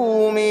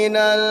من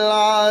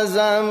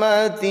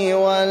العظمة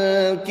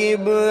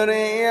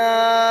والكبرياء،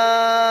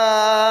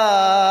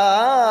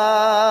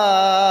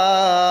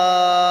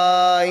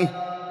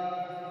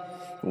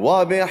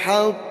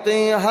 وبحق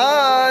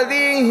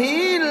هذه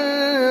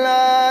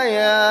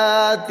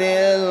الآيات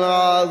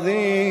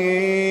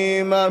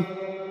العظيمة،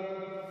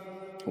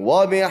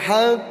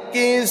 وبحق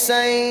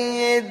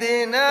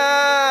سيدنا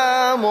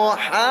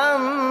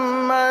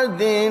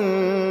محمد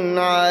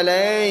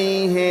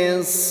عليه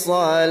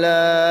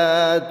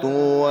الصلاة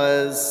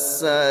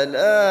والسلام.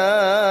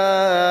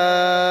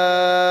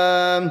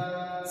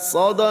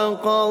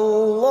 صدق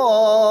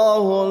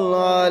الله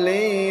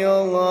العلي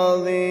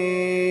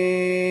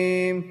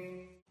العظيم.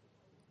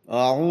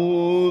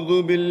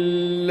 أعوذ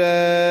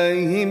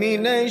بالله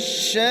من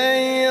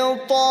الشيطان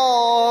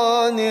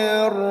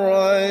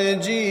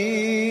الرجيم.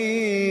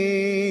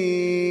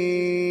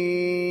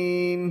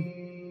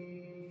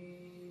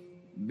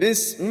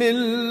 بسم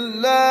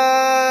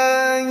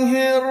الله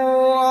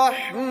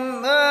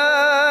الرحمن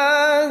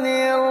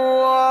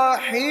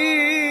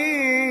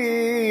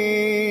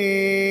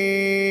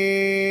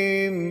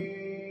الرحيم.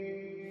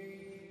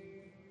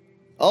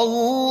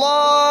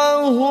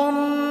 اللهم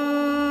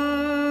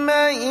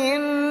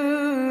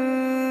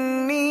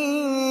إني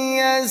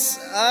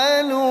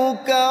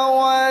أسألك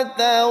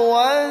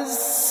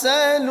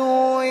وتوسل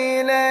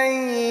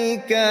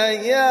إليك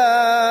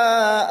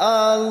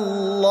يا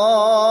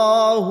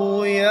الله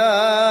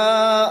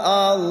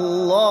يا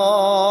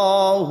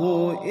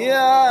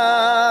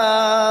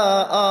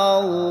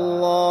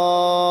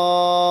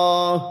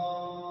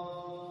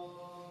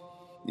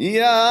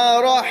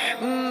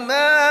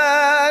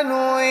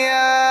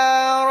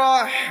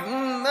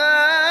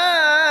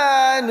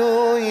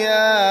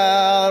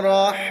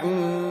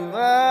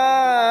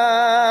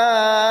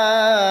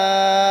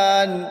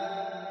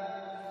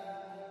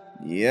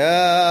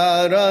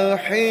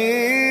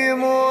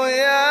رحيم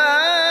يا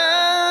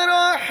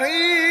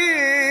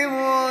رحيم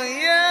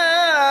يا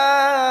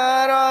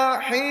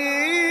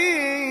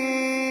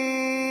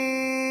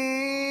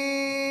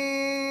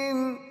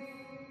رحيم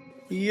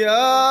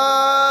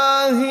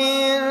يا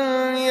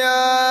هن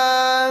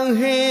يا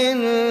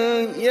هن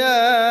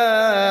يا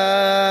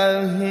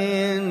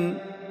هن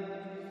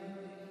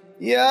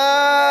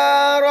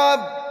يا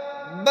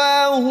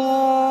ربه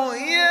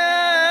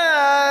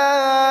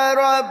يا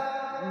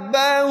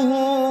ربه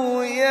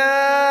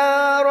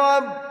يا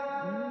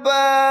ربه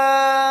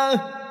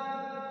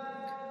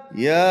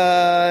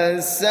يا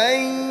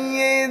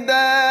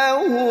سيده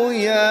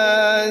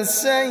يا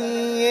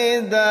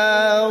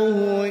سيده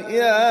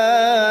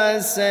يا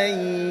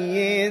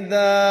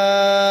سيده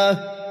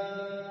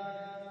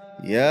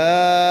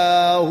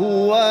يا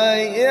هو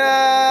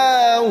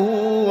يا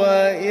هو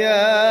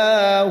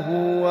يا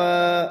هو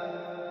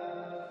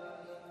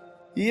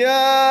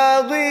يا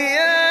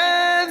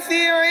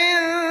غياثي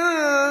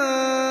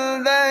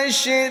عند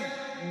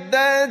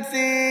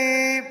شدتي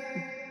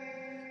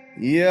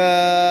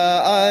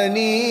يا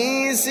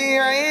أنيسي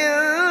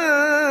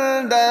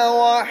عند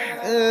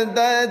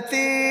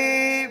وحدتي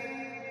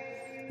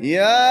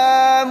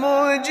يا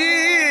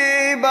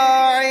مجيب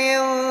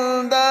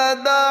عند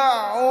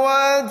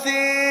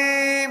دعوتي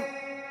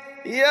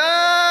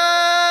يا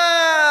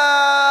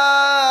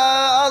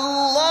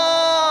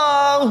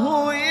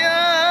الله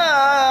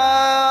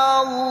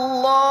يا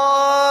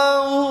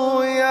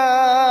الله يا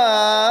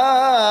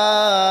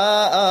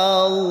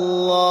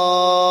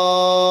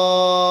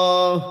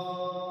الله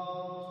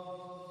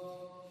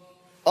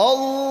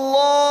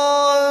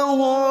الله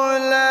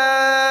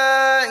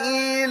لا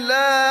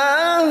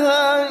إله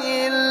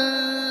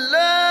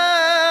إلا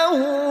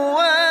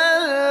هو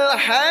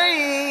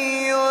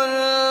الحي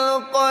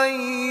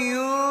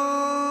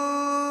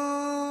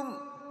القيوم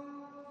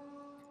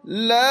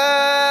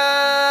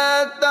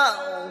لا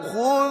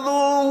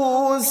تأخذه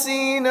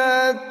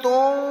سنة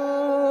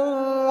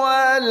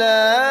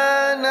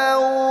ولا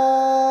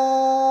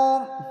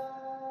نوم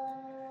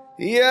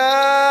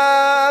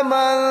يا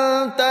من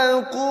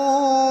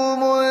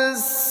تقوم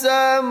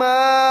السماوات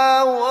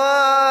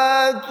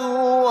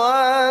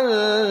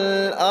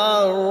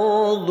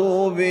والأرض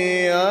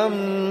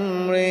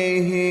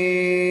بأمره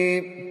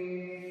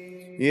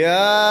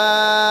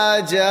يا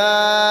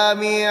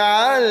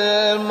جامع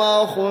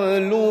المخلوقات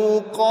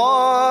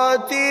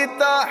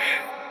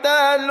تحت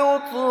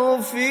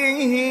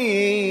لطفه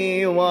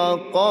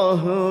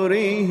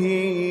وقهره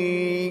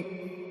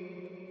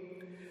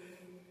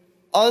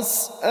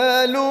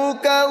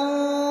أسألك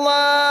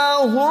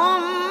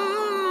اللهم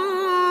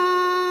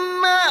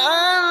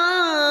أن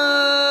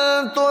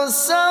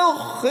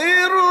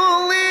تسخر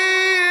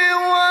لي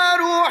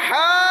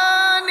وروحانية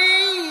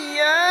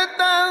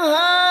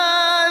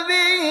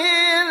هذه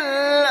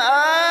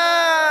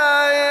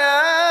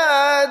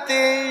الآيات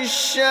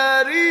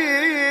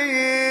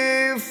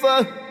الشريفة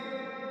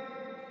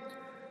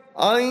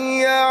أن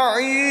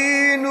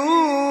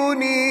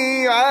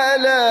يعينوني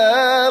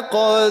على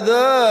قضاء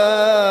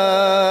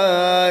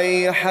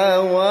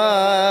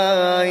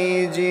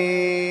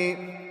حوائجي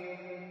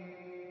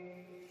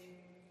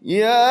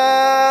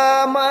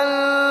يا من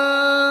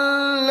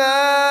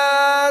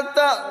لا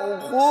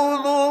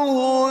تأخذه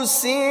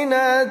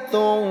سنة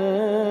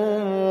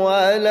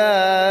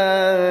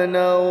ولا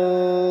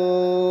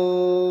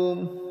نوم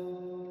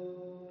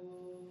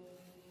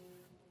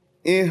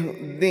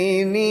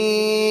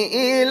اهدني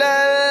إلى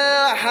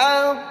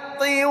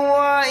الحق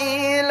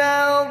وإلى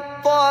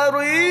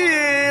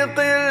الطريق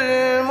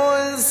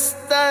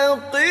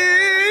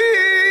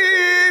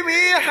المستقيم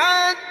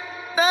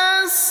حتى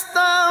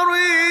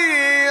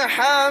استريح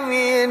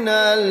من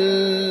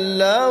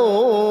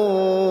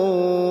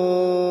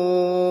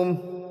اللوم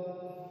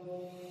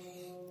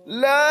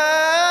لا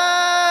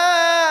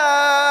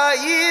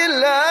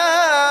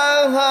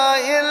إله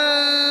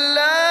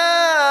إلا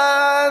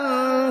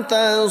أنت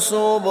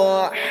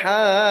سبحانك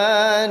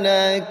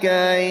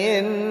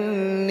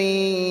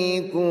إني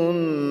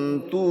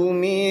كنت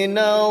من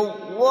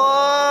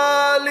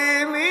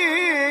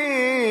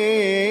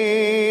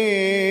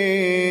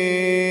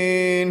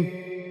الظالمين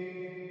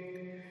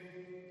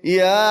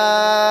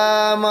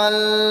يا من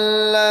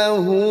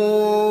له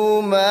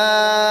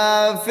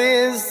ما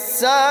في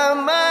السماوات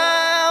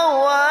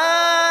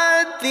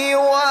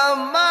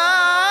وما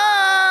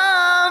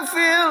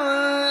في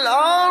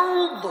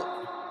الأرض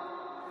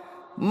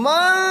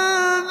من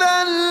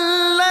ذا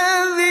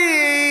الذي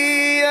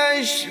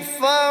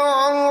يشفع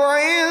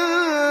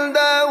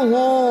عنده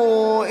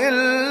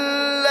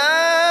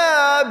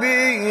إلا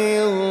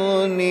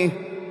بإذنه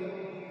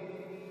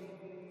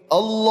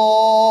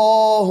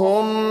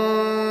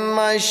اللهم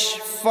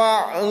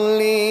اشفع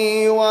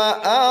لي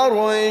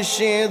وأرشدني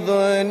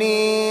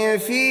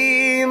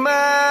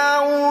فيما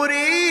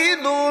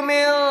أريد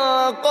من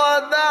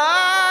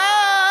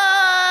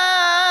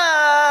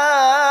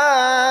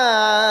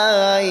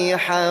قضاء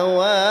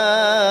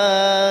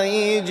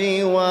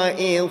حوائجي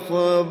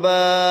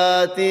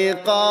وإثبات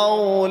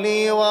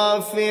قولي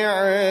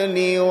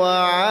وفعلي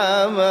وعملي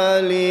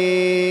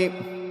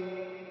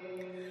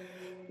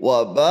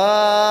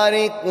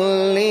وبارك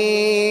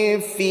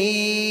لي في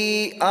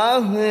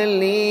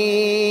أهلي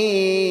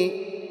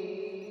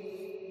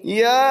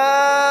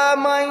يا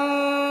من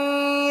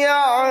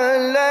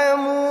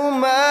يعلم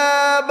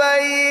ما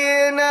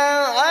بين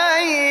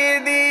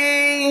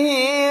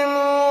أيديهم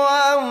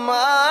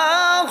وما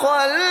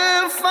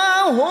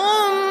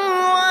خلفهم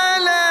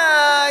ولا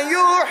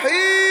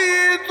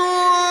يحيطون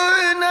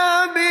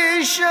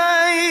بشيء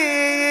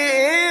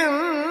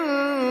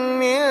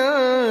من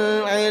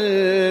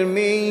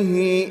علمه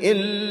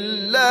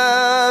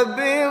إلا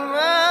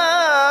بما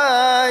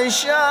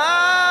شاء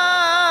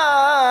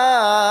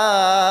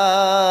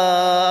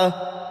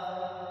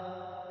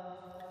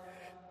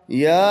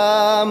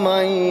يا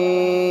من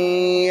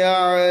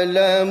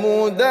يعلم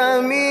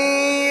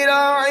ضمير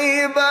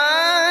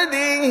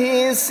عباده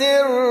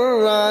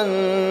سرا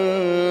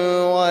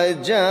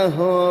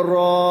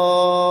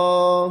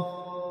وجهرا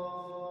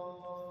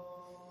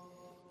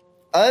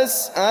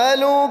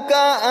أسألك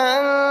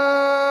أن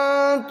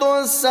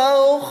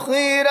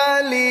تسخر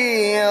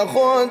لي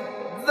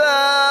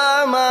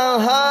خدام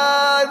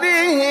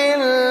هذه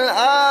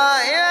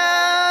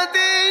الآيات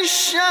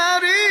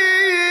الشريفة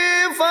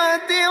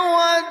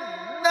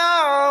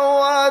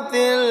والدعوة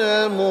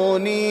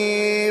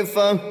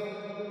المنيفة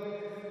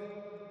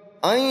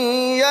أن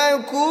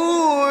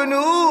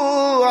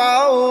يكونوا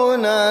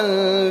عونا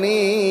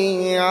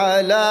لي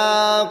على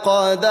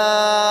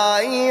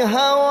قضاء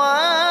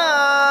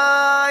هوائجي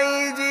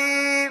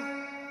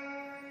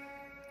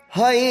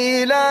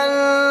هيلا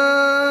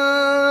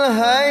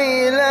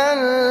هيلا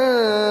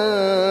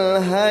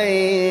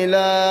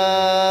هيلا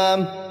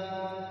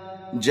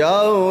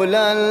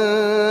جولا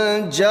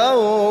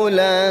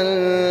جولا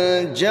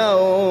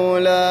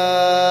جولا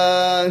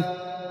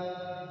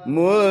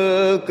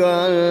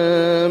ملكا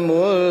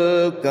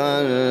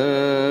ملكا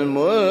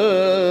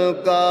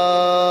ملكا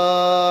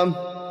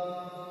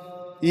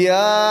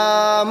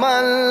يا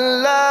من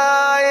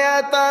لا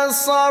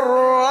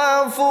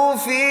يتصرف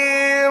في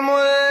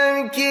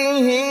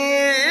ملكه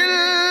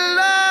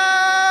إلا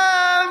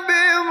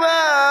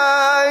بما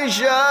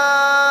شاء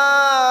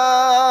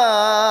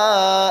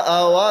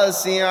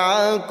وسع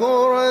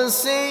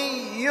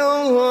كرسيه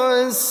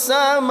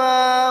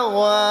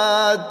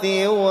السماوات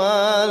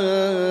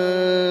والأرض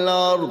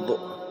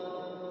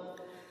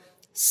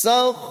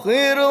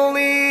سخر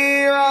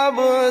لي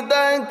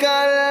عبدك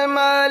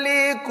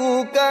الملك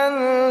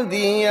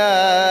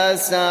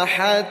كالدياس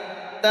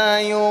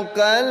حتى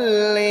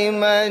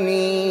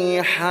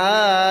يكلمني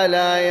حال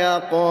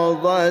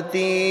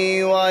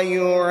يقظتي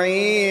ويعينني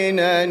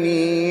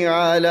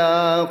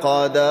على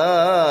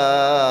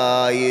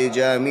قضاء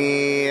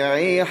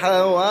جميع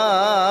حوائجي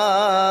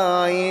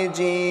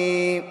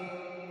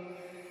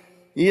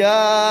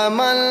يا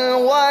من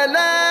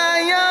ولا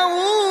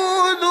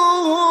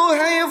يؤوده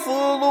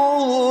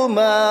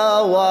حفظهما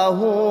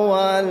وهو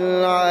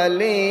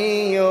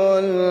العلي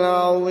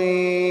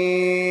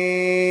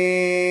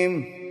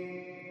العظيم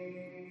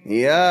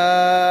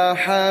يا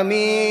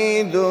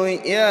حميد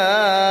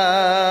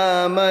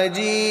يا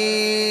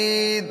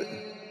مجيد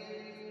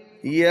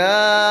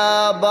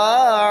يا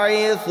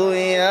باعث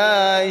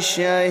يا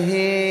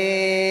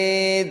شهيد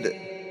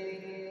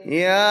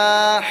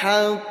يا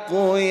حق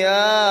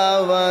يا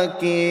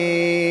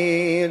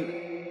وكيل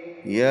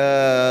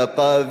يا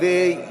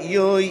قوي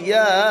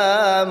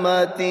يا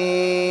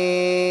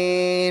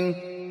متين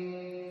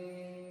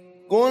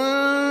كن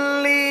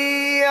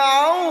لي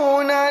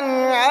عونا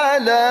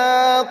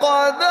على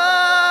قضاء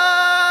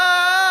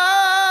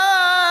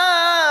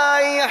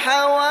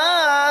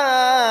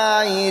حوائجي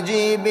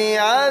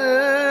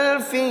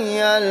بألف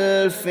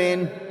ألف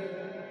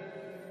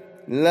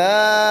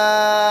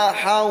لا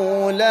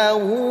حول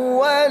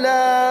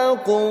ولا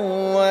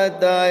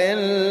قوة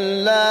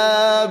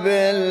إلا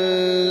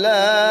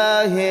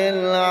بالله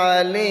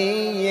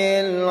العلي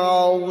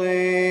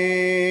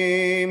العظيم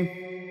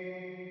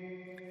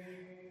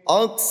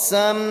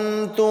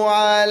أقسمت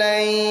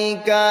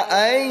عليك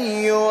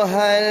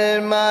أيها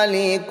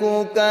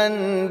الملك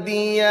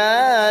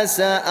كالدياس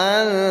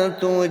أن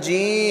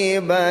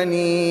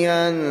تجيبني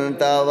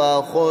أنت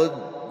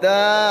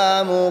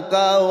وخدامك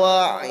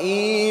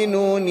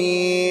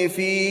وعينني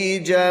في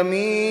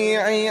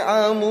جميع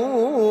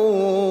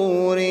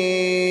أموري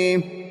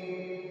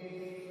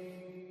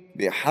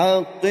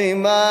بحق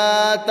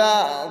ما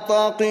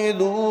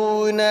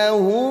تعتقدونه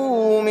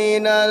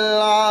من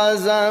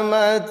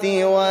العظمة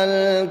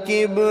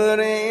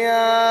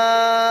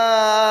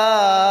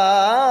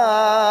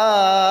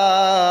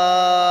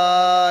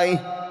والكبرياء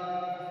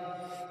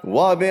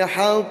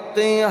وبحق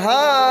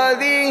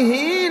هذه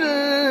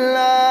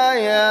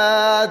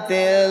الآيات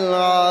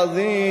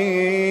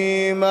العظيمة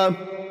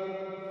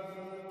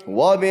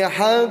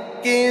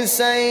وبحق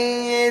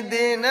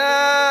سيدنا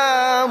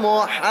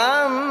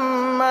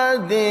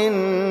محمد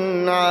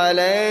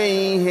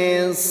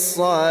عليه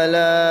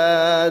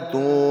الصلاة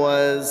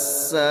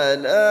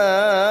والسلام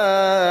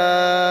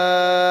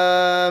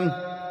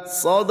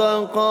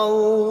صدق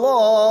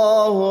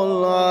الله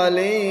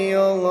العلي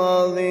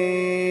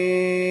العظيم.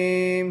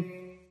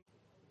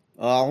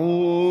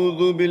 أعوذ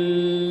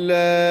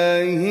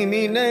بالله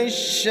من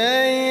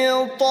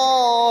الشيطان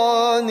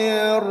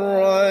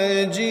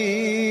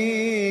الرجيم.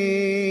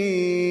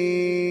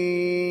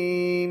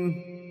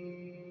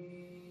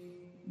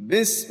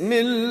 بسم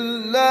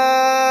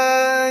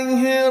الله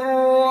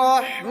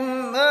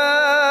الرحمن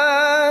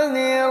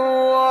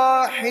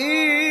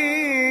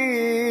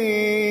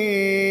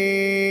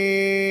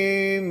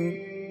الرحيم.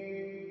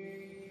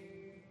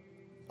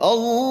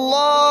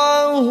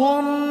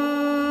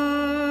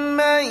 اللهم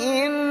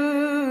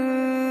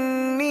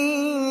إني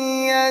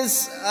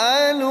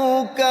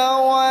أسألك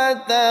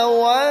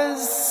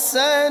وأتوسل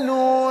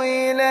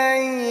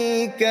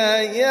إليك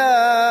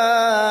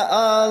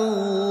يا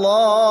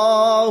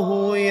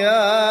الله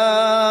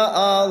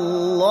يا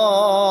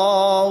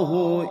الله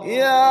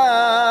يا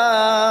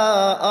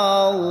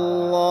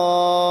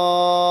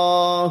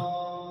الله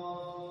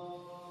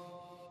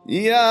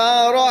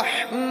يا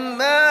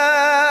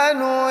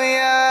رحمن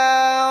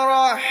يا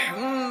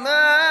رحمن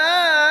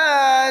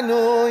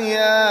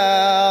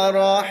يا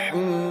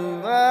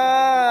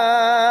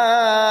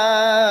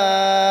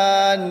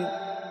رحمن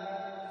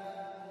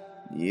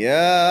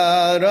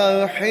يا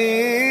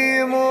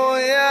رحيم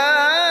يا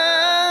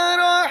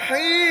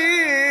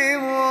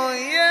رحيم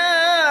يا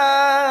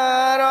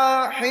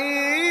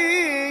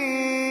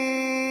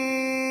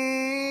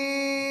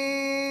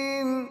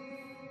رحيم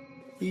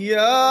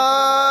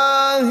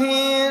يا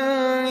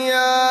هن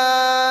يا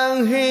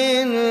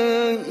هن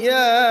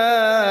يا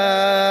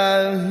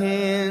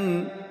هن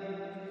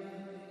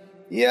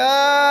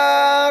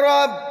يا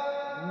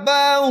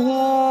ربه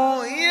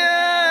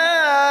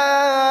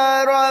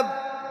يا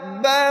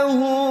ربه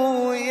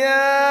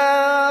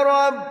يا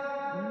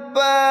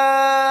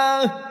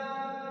ربه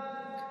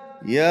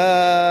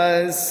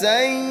يا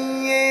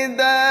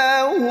سيده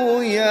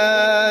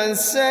يا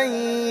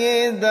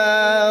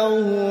سيده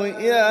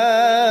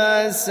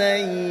يا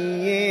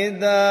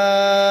سيده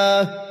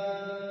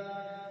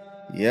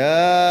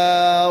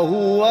يا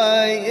هو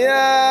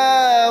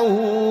يا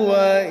هو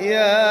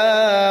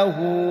يا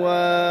هو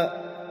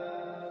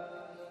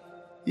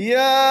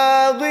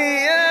يا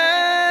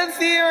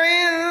غياثي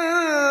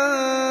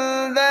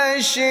عند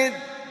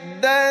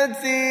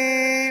شدتي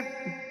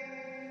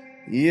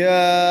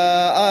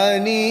يا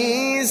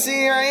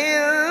أنيسي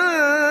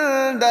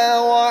عند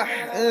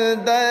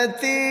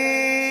وحدتي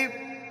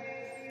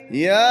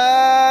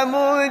يا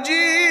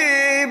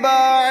مجيب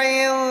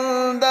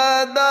عند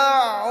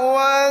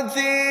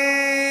دعوتي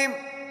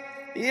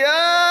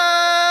يا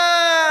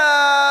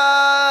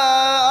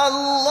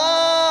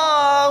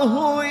الله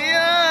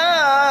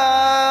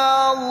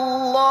يا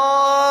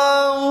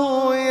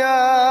الله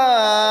يا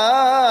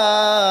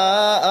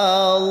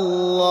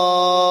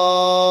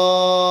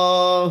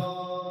الله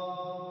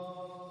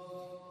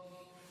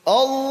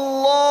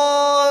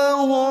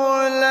الله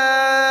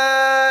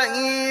لا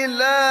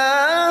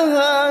إله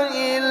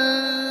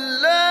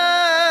إلا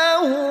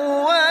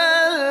هو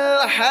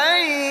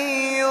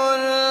الحي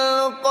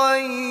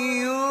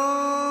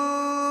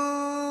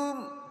القيوم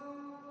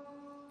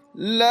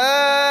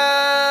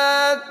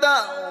لا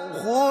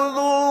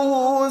تأخذه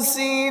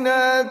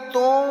سنة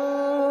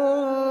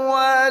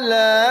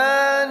ولا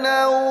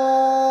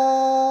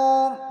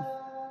نوم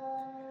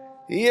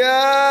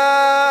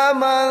يا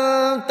من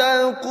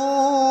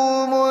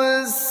تقوم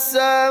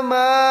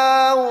السماوات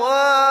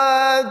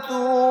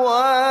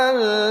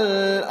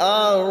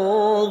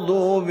والأرض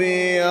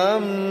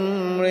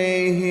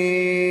بأمره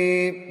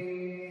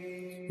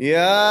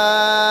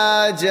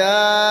يا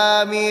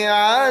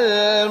جامع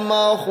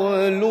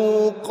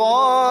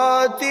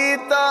المخلوقات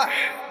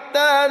تحت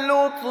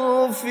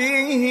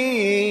لطفه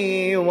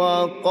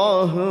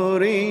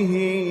وقهره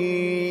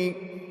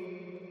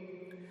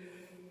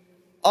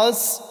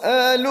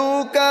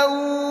أسألك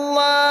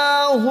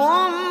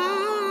اللهم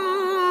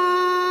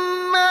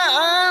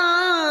أن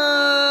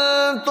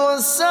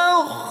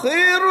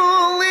تسخر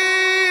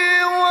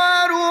لي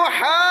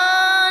وروحانية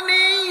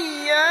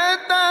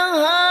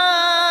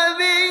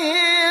هذه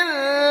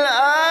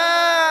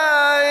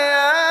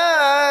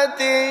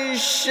الآيات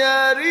الشريفة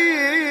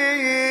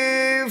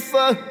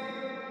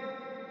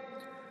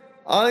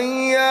أن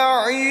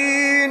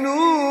يعينوني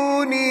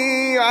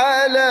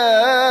على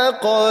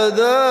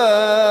قضاء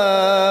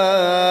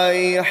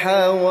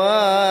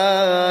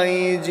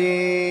حوائجي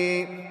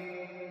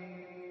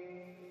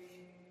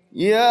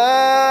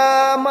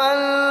يا من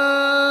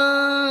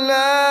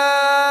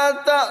لا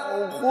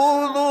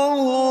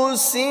تأخذه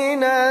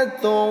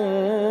سنة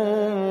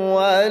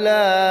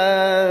ولا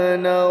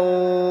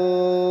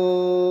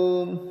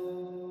نوم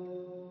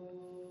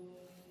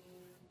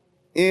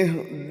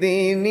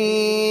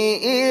اهدني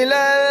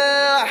إلى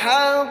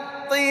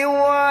الحق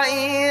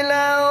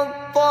وإلى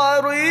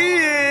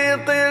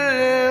الطريق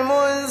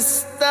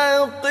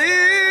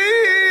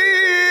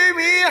المستقيم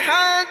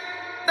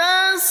حتى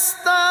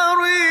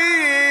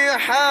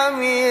استريح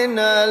من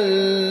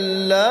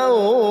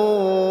اللوم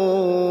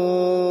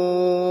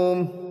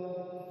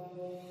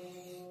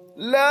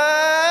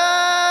لا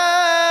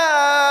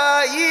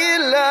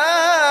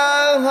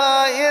إله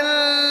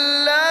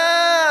إلا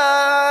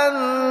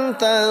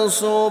أنت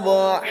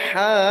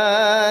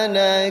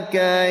سبحانك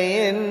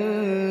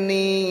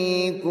إني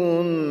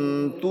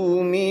كنت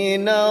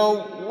من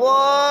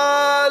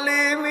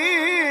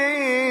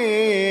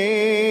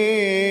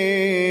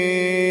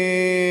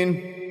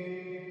الظالمين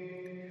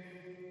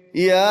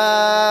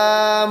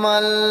يا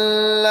من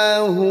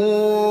له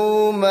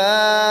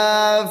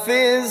ما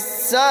في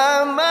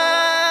السماوات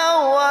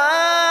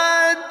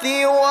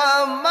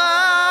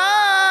وما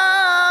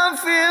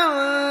في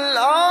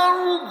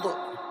الأرض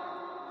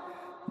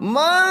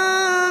من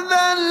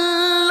ذا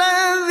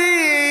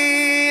الذي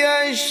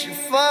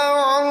يشفع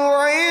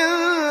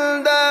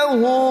عنده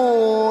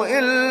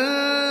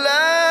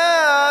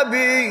إلا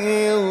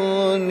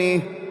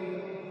بإذنه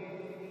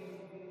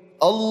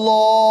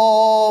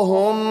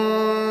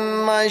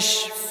اللهم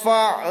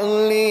اشفع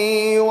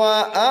لي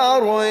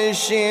وأرشدني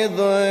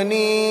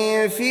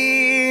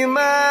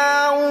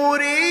فيما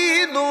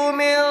أريد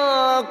من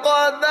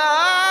قضاء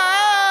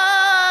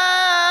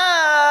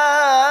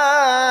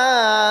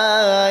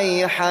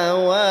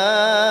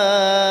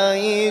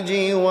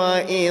حوائجي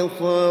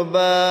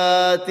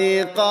وإثبات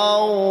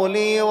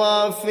قولي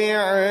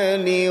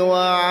وفعلي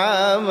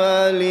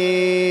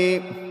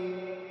وعملي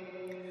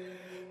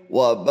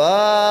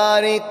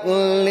وبارك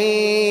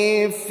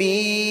لي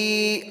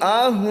في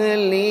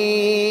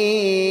أهلي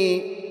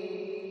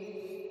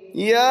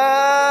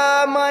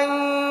يا من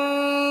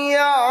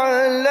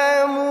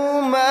يعلم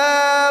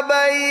ما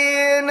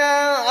بين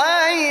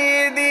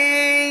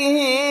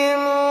أيديهم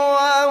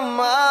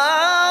وما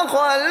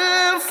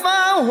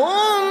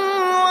خلفهم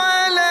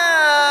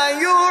ولا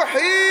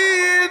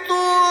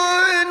يحيطون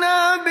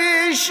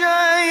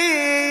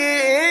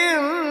بشيء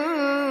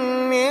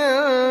من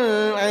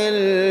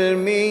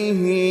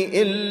علمه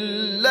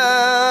إلا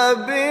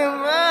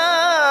بما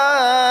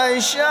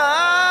شاء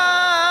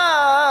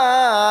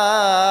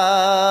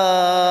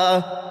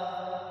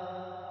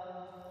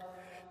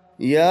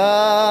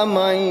يا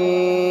من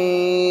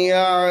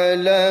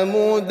يعلم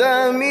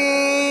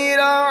ضمير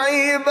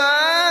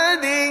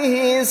عباده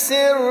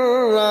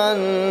سرا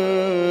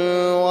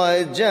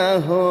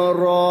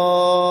وجهرا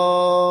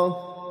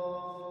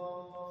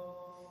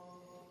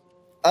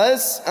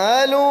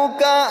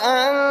أسألك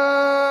أن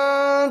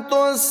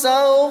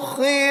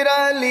تسخر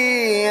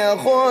لي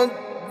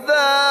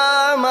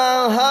خدام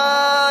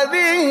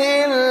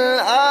هذه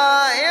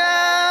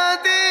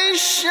الآيات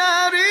الشريفة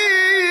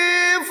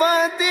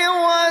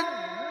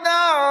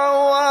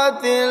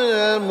والدعوة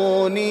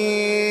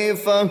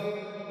المنيفة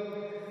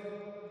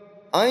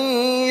أن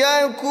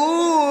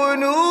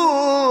يكونوا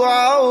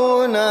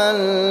عونا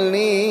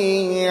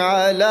لي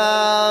على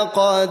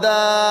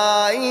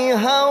قضاء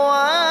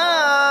هوائجي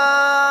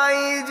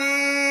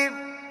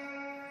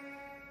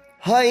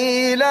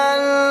هيلا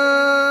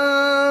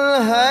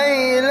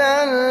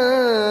هيلا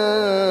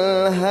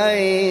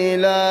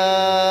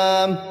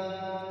هيلا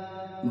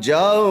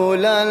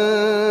جولا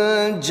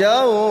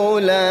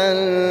جولا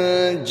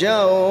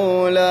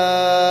جولا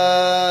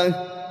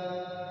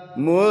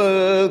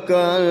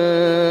ملكا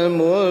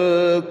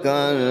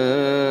ملكا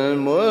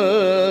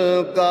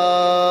ملكا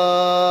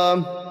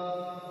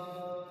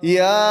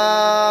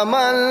يا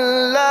من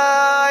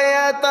لا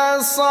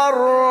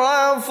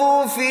يتصرف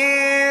في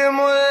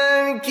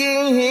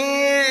ملكه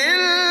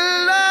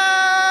إلا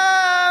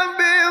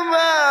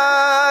بما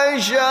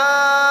شاء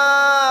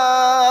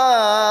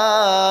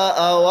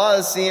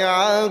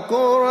وسع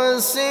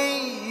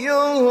كرسيه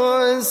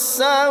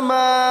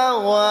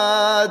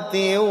السماوات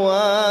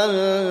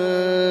والأرض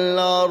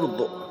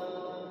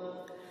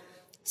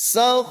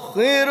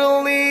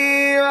سخر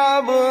لي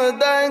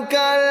عبدك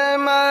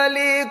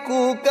الملك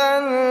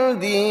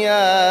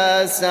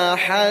كالدياس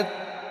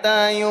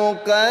حتى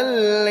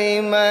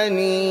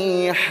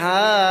يكلمني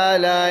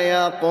حال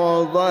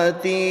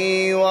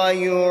يقظتي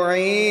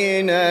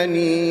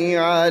ويعينني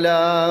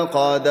على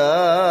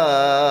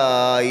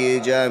قضاء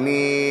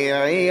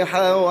جميع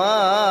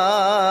حوائجي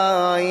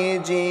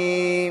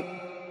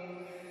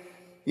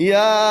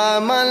يا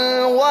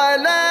من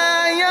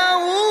ولا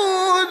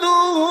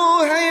يؤوده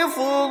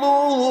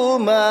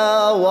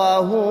حفظهما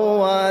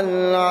وهو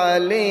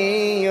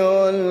العلي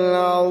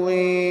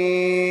العظيم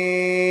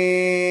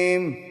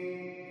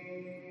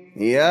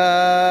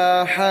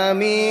يا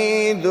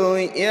حميد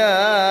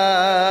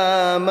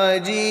يا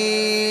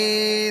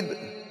مجيد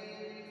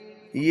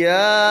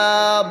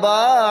يا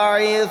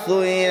باعث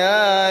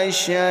يا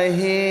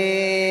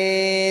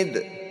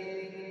شهيد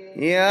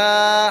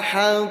يا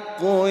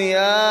حق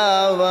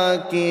يا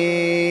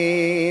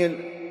وكيل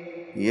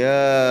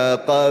يا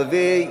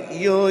قوي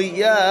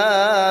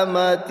يا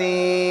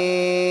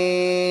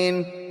متين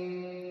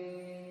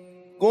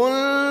كن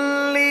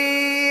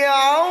لي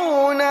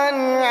عونا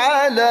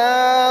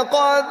على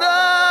قضاء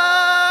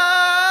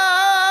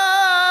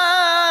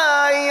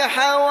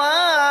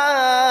حوائجي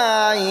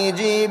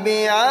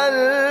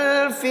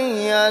بألف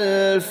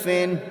ألف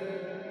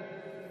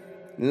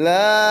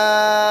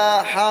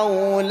لا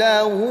حول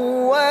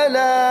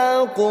ولا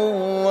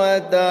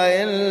قوة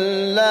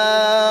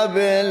إلا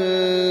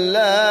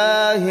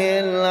بالله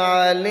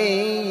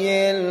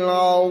العلي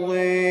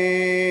العظيم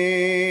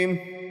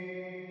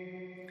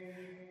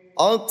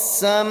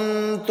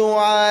أقسمت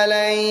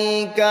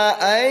عليك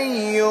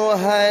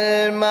أيها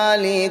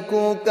الملك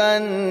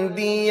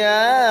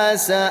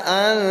كندياس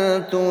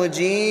أن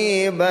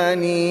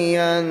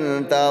تجيبني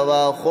أنت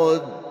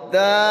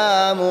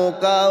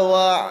وخدامك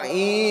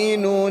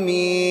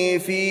وعينني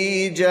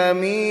في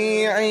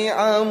جميع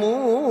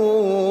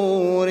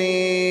أموري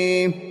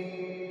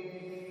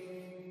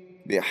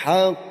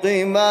بحق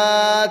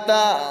ما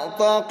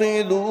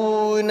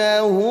تعتقدونه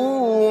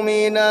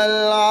من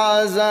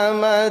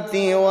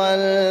العزمة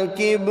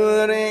والكبرياء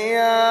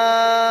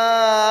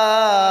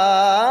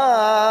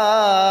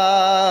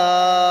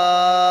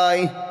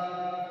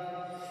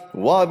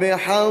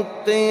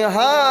وبحق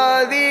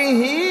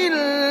هذه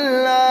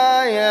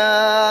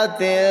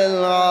الآيات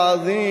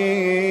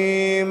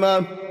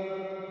العظيمة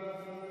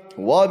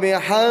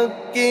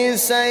وبحق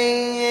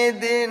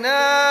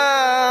سيدنا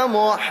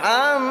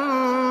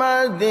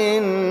محمد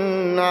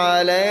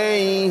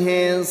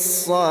عليه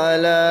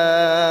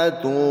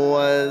الصلاة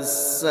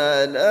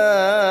والسلام.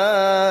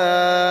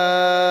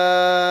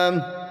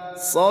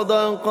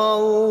 صدق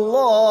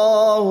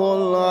الله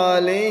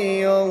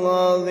العلي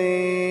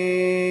العظيم.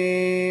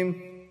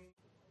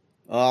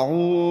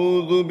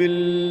 أعوذ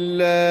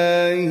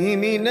بالله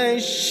من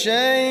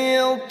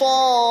الشيطان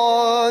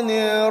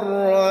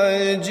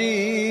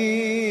الرجيم.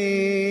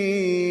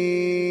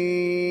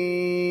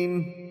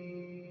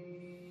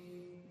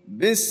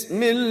 بسم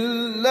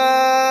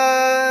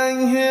الله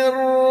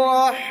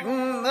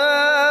الرحمن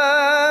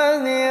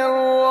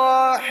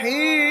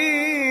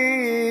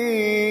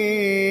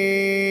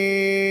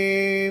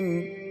الرحيم.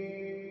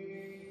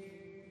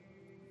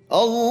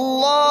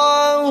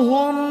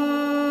 اللهم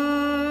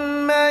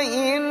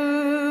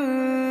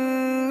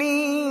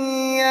إني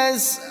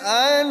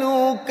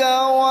أسألك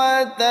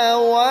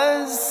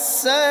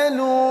وأتوسل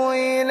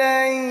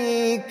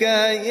إليك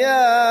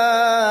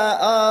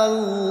يا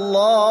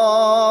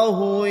الله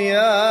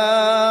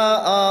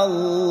يا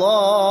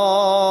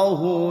الله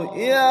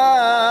يا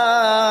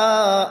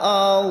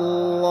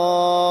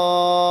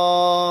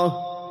الله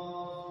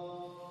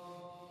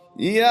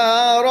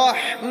يا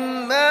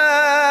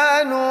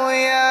رحمن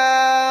يا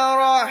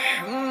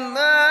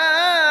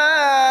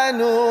رحمن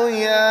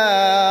يا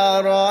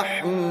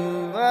رحمن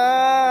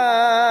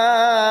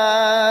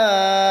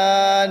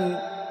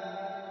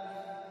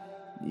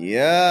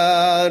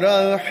يا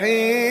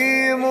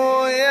رحيم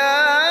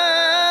يا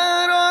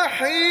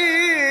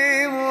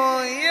رحيم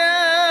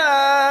يا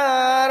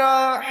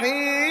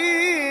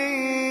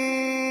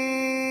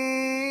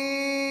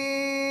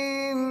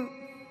رحيم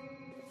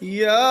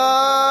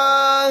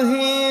يا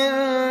هن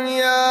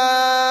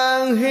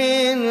يا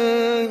هن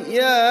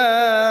يا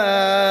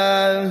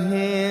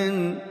هن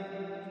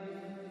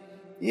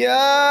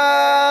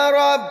يا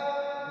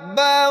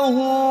ربه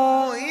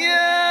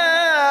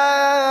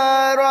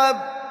يا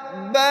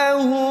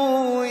ربه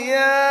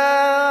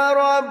يا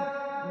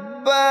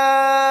ربه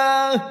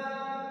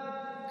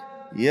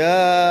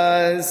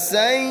يا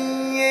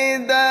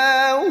سيده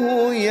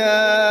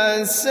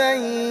يا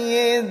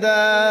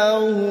سيده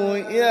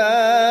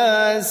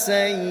يا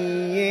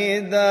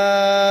سيده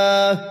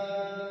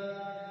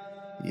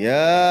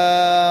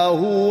يا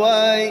هو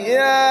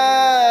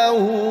يا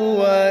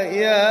هو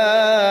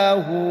يا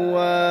هو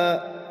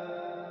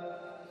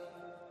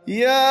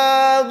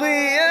يا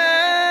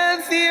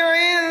غياثي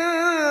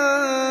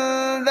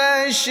عند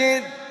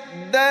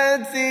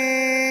شدتي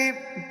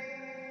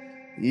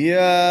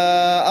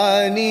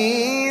يا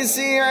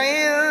أنيسي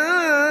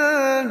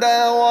عند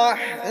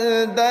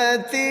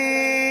وحدتي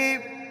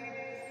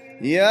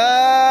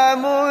يا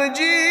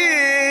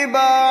مجيب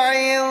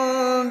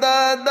عند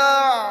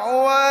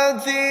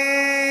دعوتي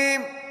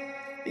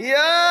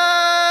يا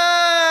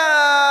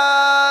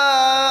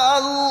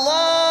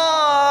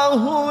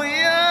الله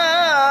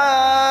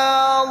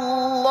يا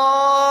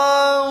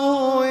الله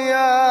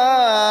يا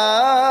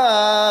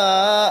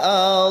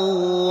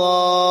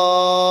الله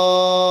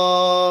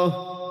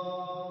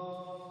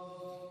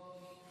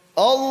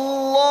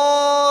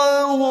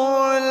الله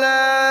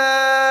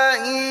لا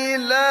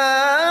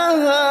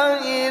إله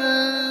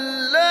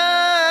إلا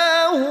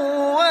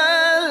هو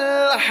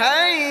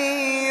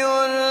الحي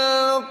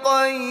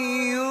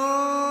القيوم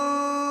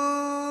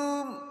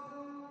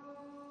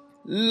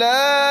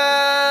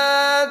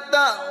لا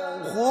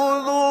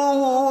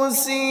تأخذه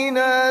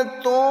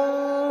سنة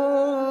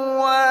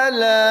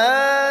ولا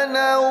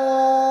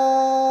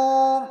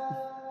نوم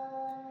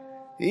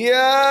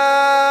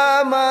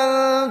يا من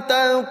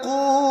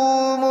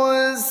تقوم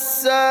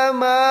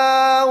السماوات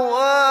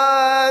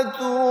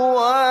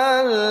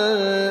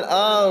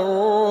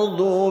والأرض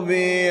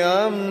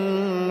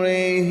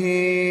بأمره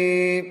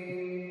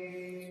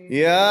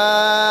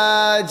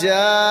يا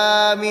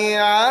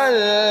جامع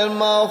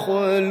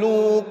المخلوقات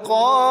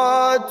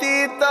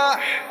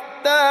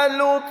تحت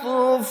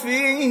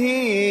لطفه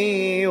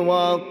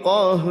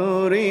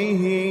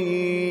وقهره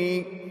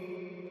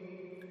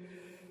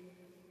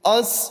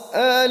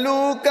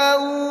أسألك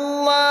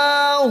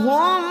اللهم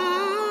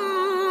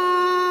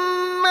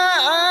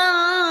أن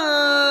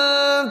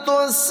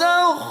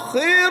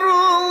تسخر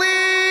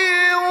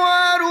لي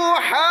وروحي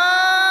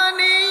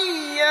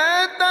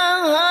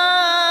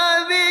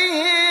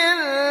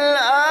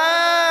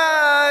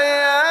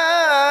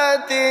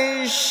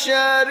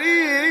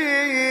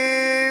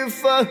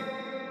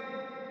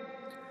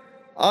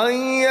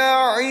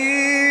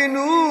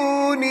يعينوني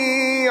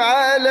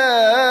على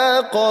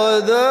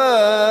قضاء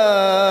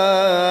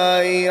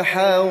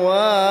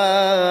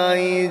حوائجي.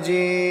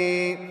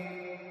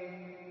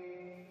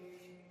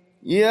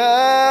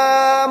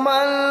 يا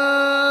من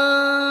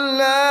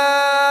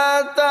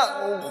لا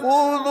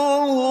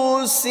تأخذه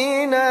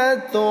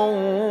سنة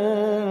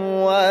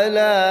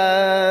ولا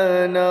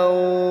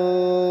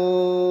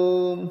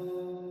نوم،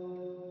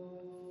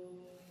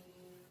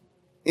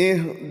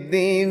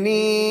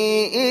 اهدني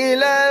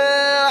إلى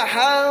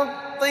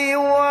الحق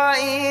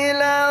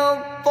وإلى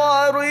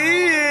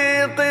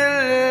الطريق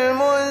المستقيم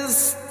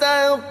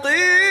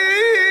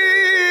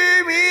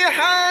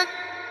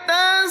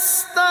حتى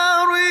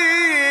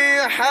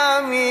استريح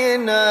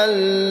من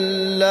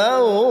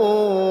اللوم.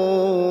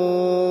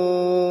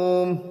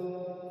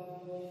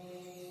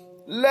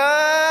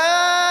 لا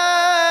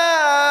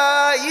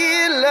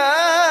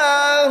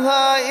إله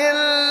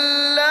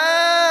إلا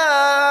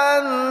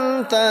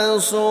أنت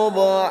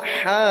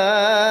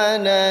سبحانك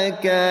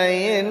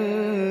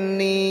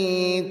إني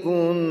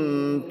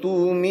كنت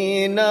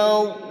من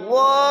الظالمين.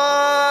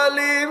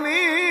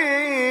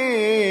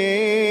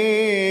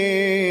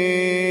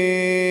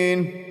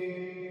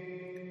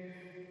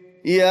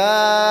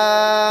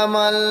 يا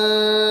من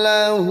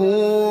له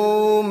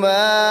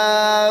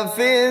ما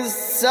في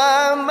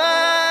السماوات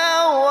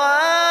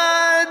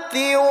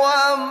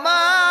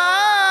وما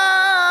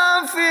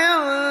في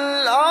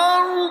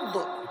الأرض،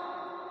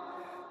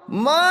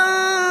 من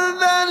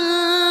ذا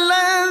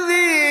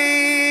الذي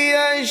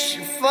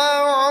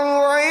يشفع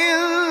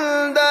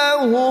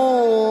عنده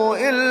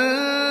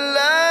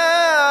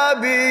إلا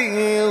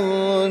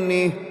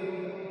بإذنه.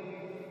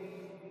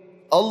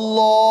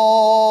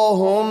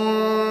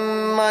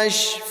 اللهم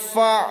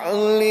اشفع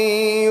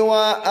لي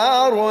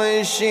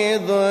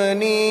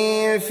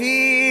وأرشدني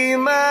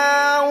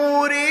فيما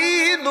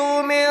أريد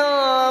من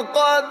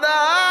قضاء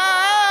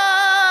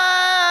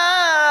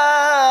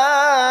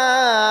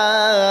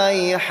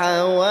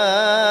حوائجي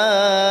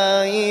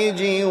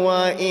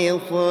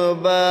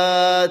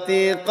وإثبات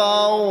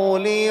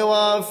قولي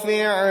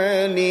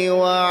وفعلي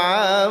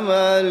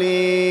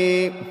وعملي،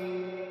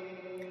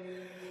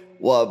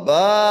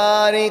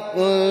 وبارك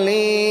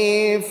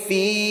لي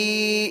في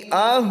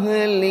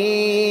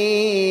أهلي.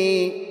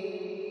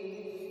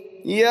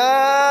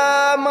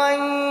 يا من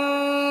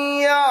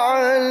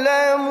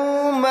يعلم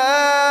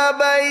ما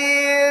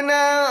بين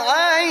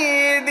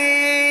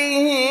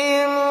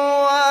أيديهم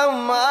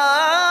وما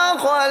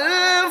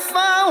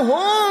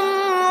خلفهم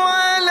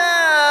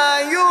ولا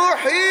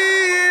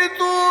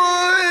يحيطون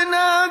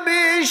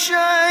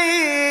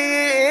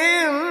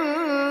بشيء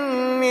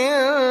من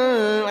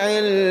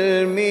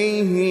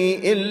علمه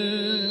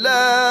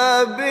إلا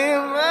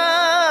بما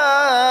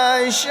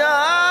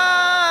شاء.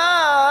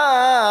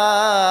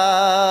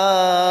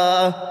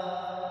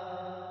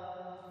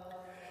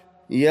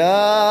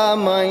 يا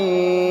من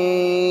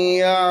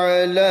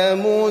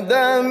يعلم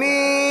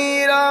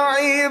ضمير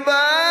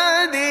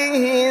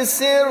عباده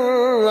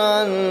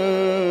سرا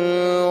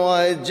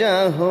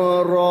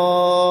وجهرا،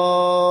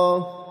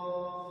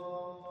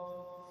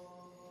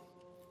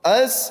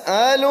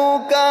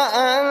 أسألك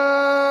أن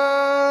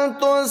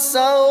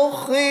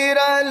تسخر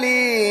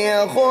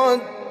لي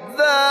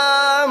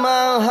خدام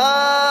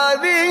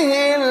هذه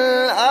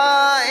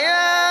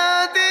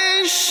الآيات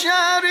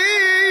الشريفة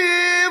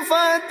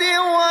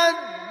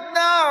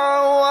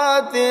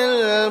والدعوة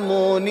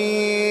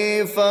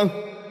المنيفة،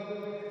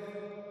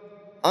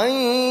 أن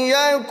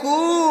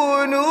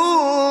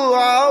يكونوا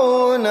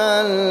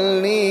عونا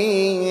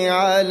لي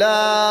على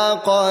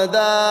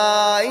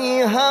قضاء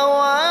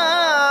هوائجي.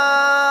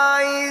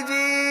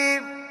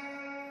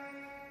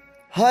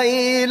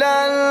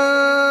 هيلا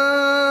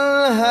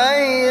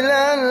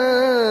هيلا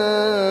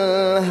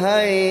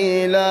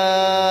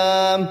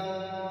هيلا،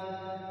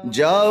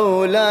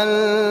 جولا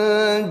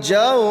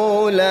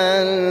جولا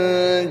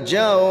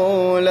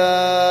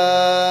جولا،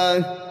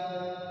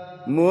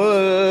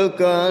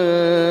 ملكا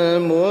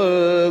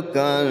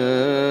ملكا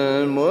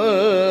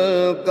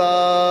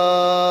ملكا.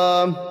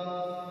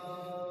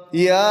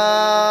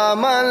 يا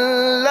من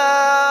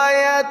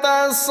لا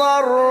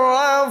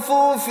يتصرف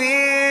في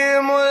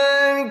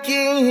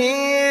ملكه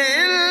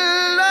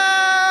إلا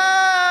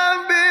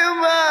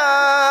بما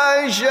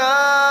شاء،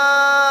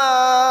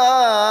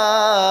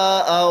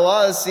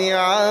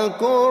 وسع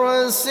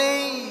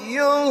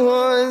كرسيه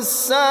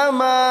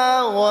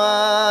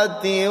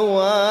السماوات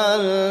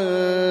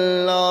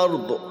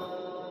والأرض.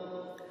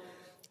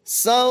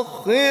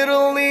 سخر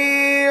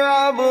لي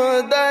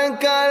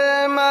عبدك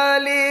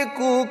الملك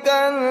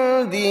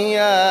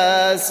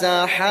كالدياس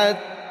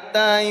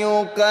حتى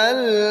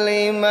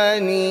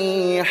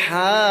يكلمني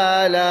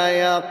حال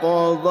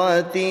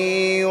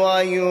يقظتي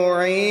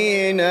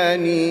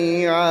ويعينني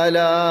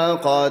على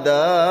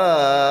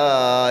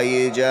قضاء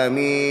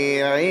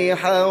جميع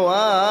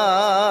حوائجي.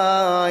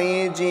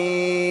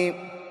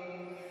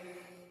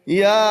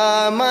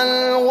 يا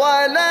من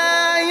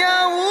ولا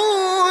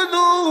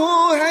يؤوده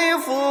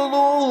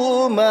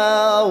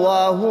حفظهما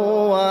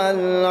وهو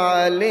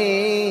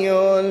العلي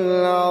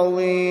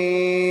العظيم.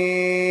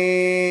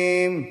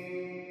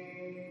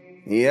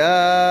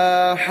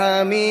 يا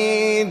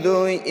حميد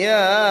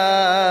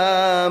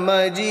يا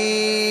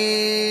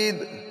مجيد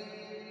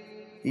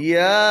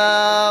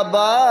يا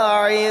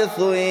باعث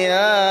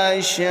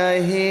يا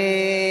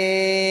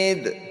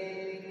شهيد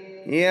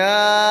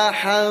يا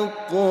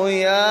حق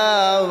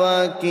يا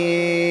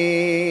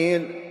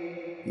وكيل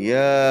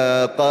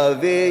يا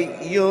قوي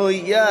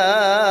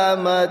يا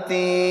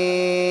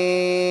متين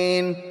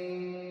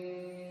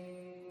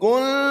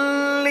كن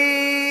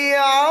لي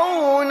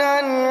عونا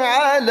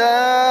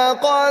على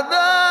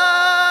قضاء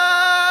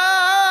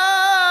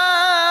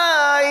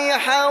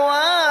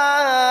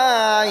حوائجي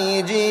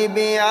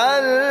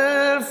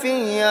بألف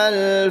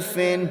ألف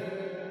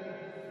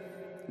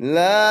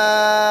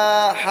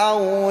لا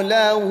حول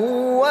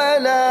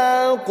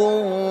ولا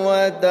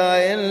قوة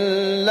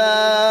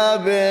إلا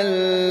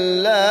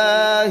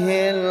بالله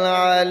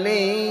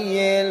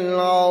العلي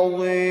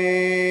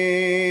العظيم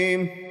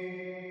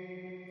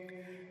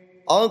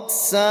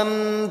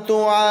أقسمت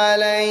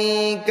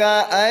عليك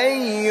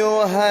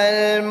أيها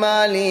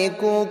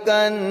الملك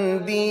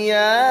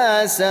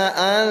كندياس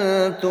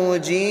أن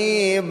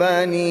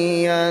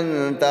تجيبني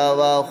أنت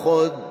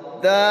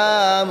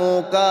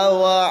وخدامك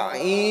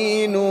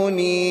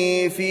وعينني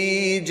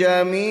في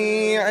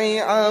جميع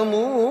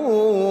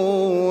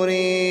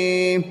أموري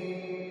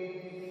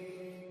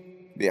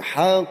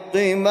بحق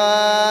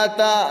ما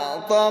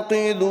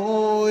تعتقدونه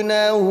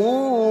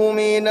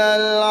من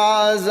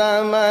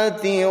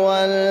العظمة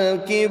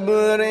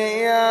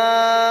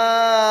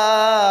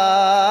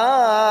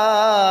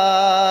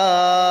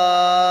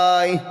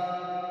والكبرياء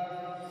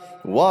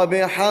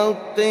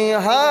وبحق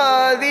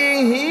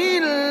هذه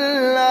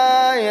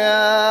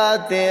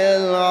الآيات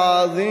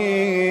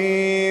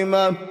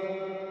العظيمة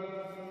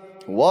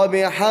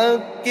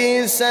وبحق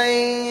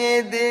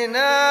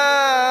سيدنا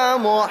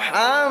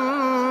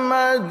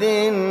محمد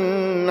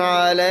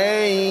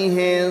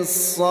عليه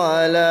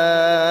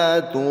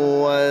الصلاة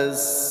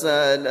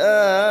والسلام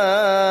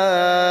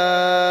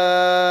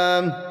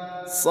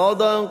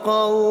صدق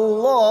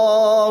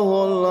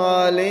الله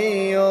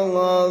العلي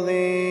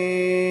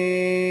العظيم.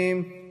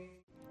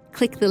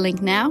 Click the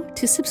link now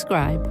to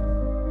subscribe.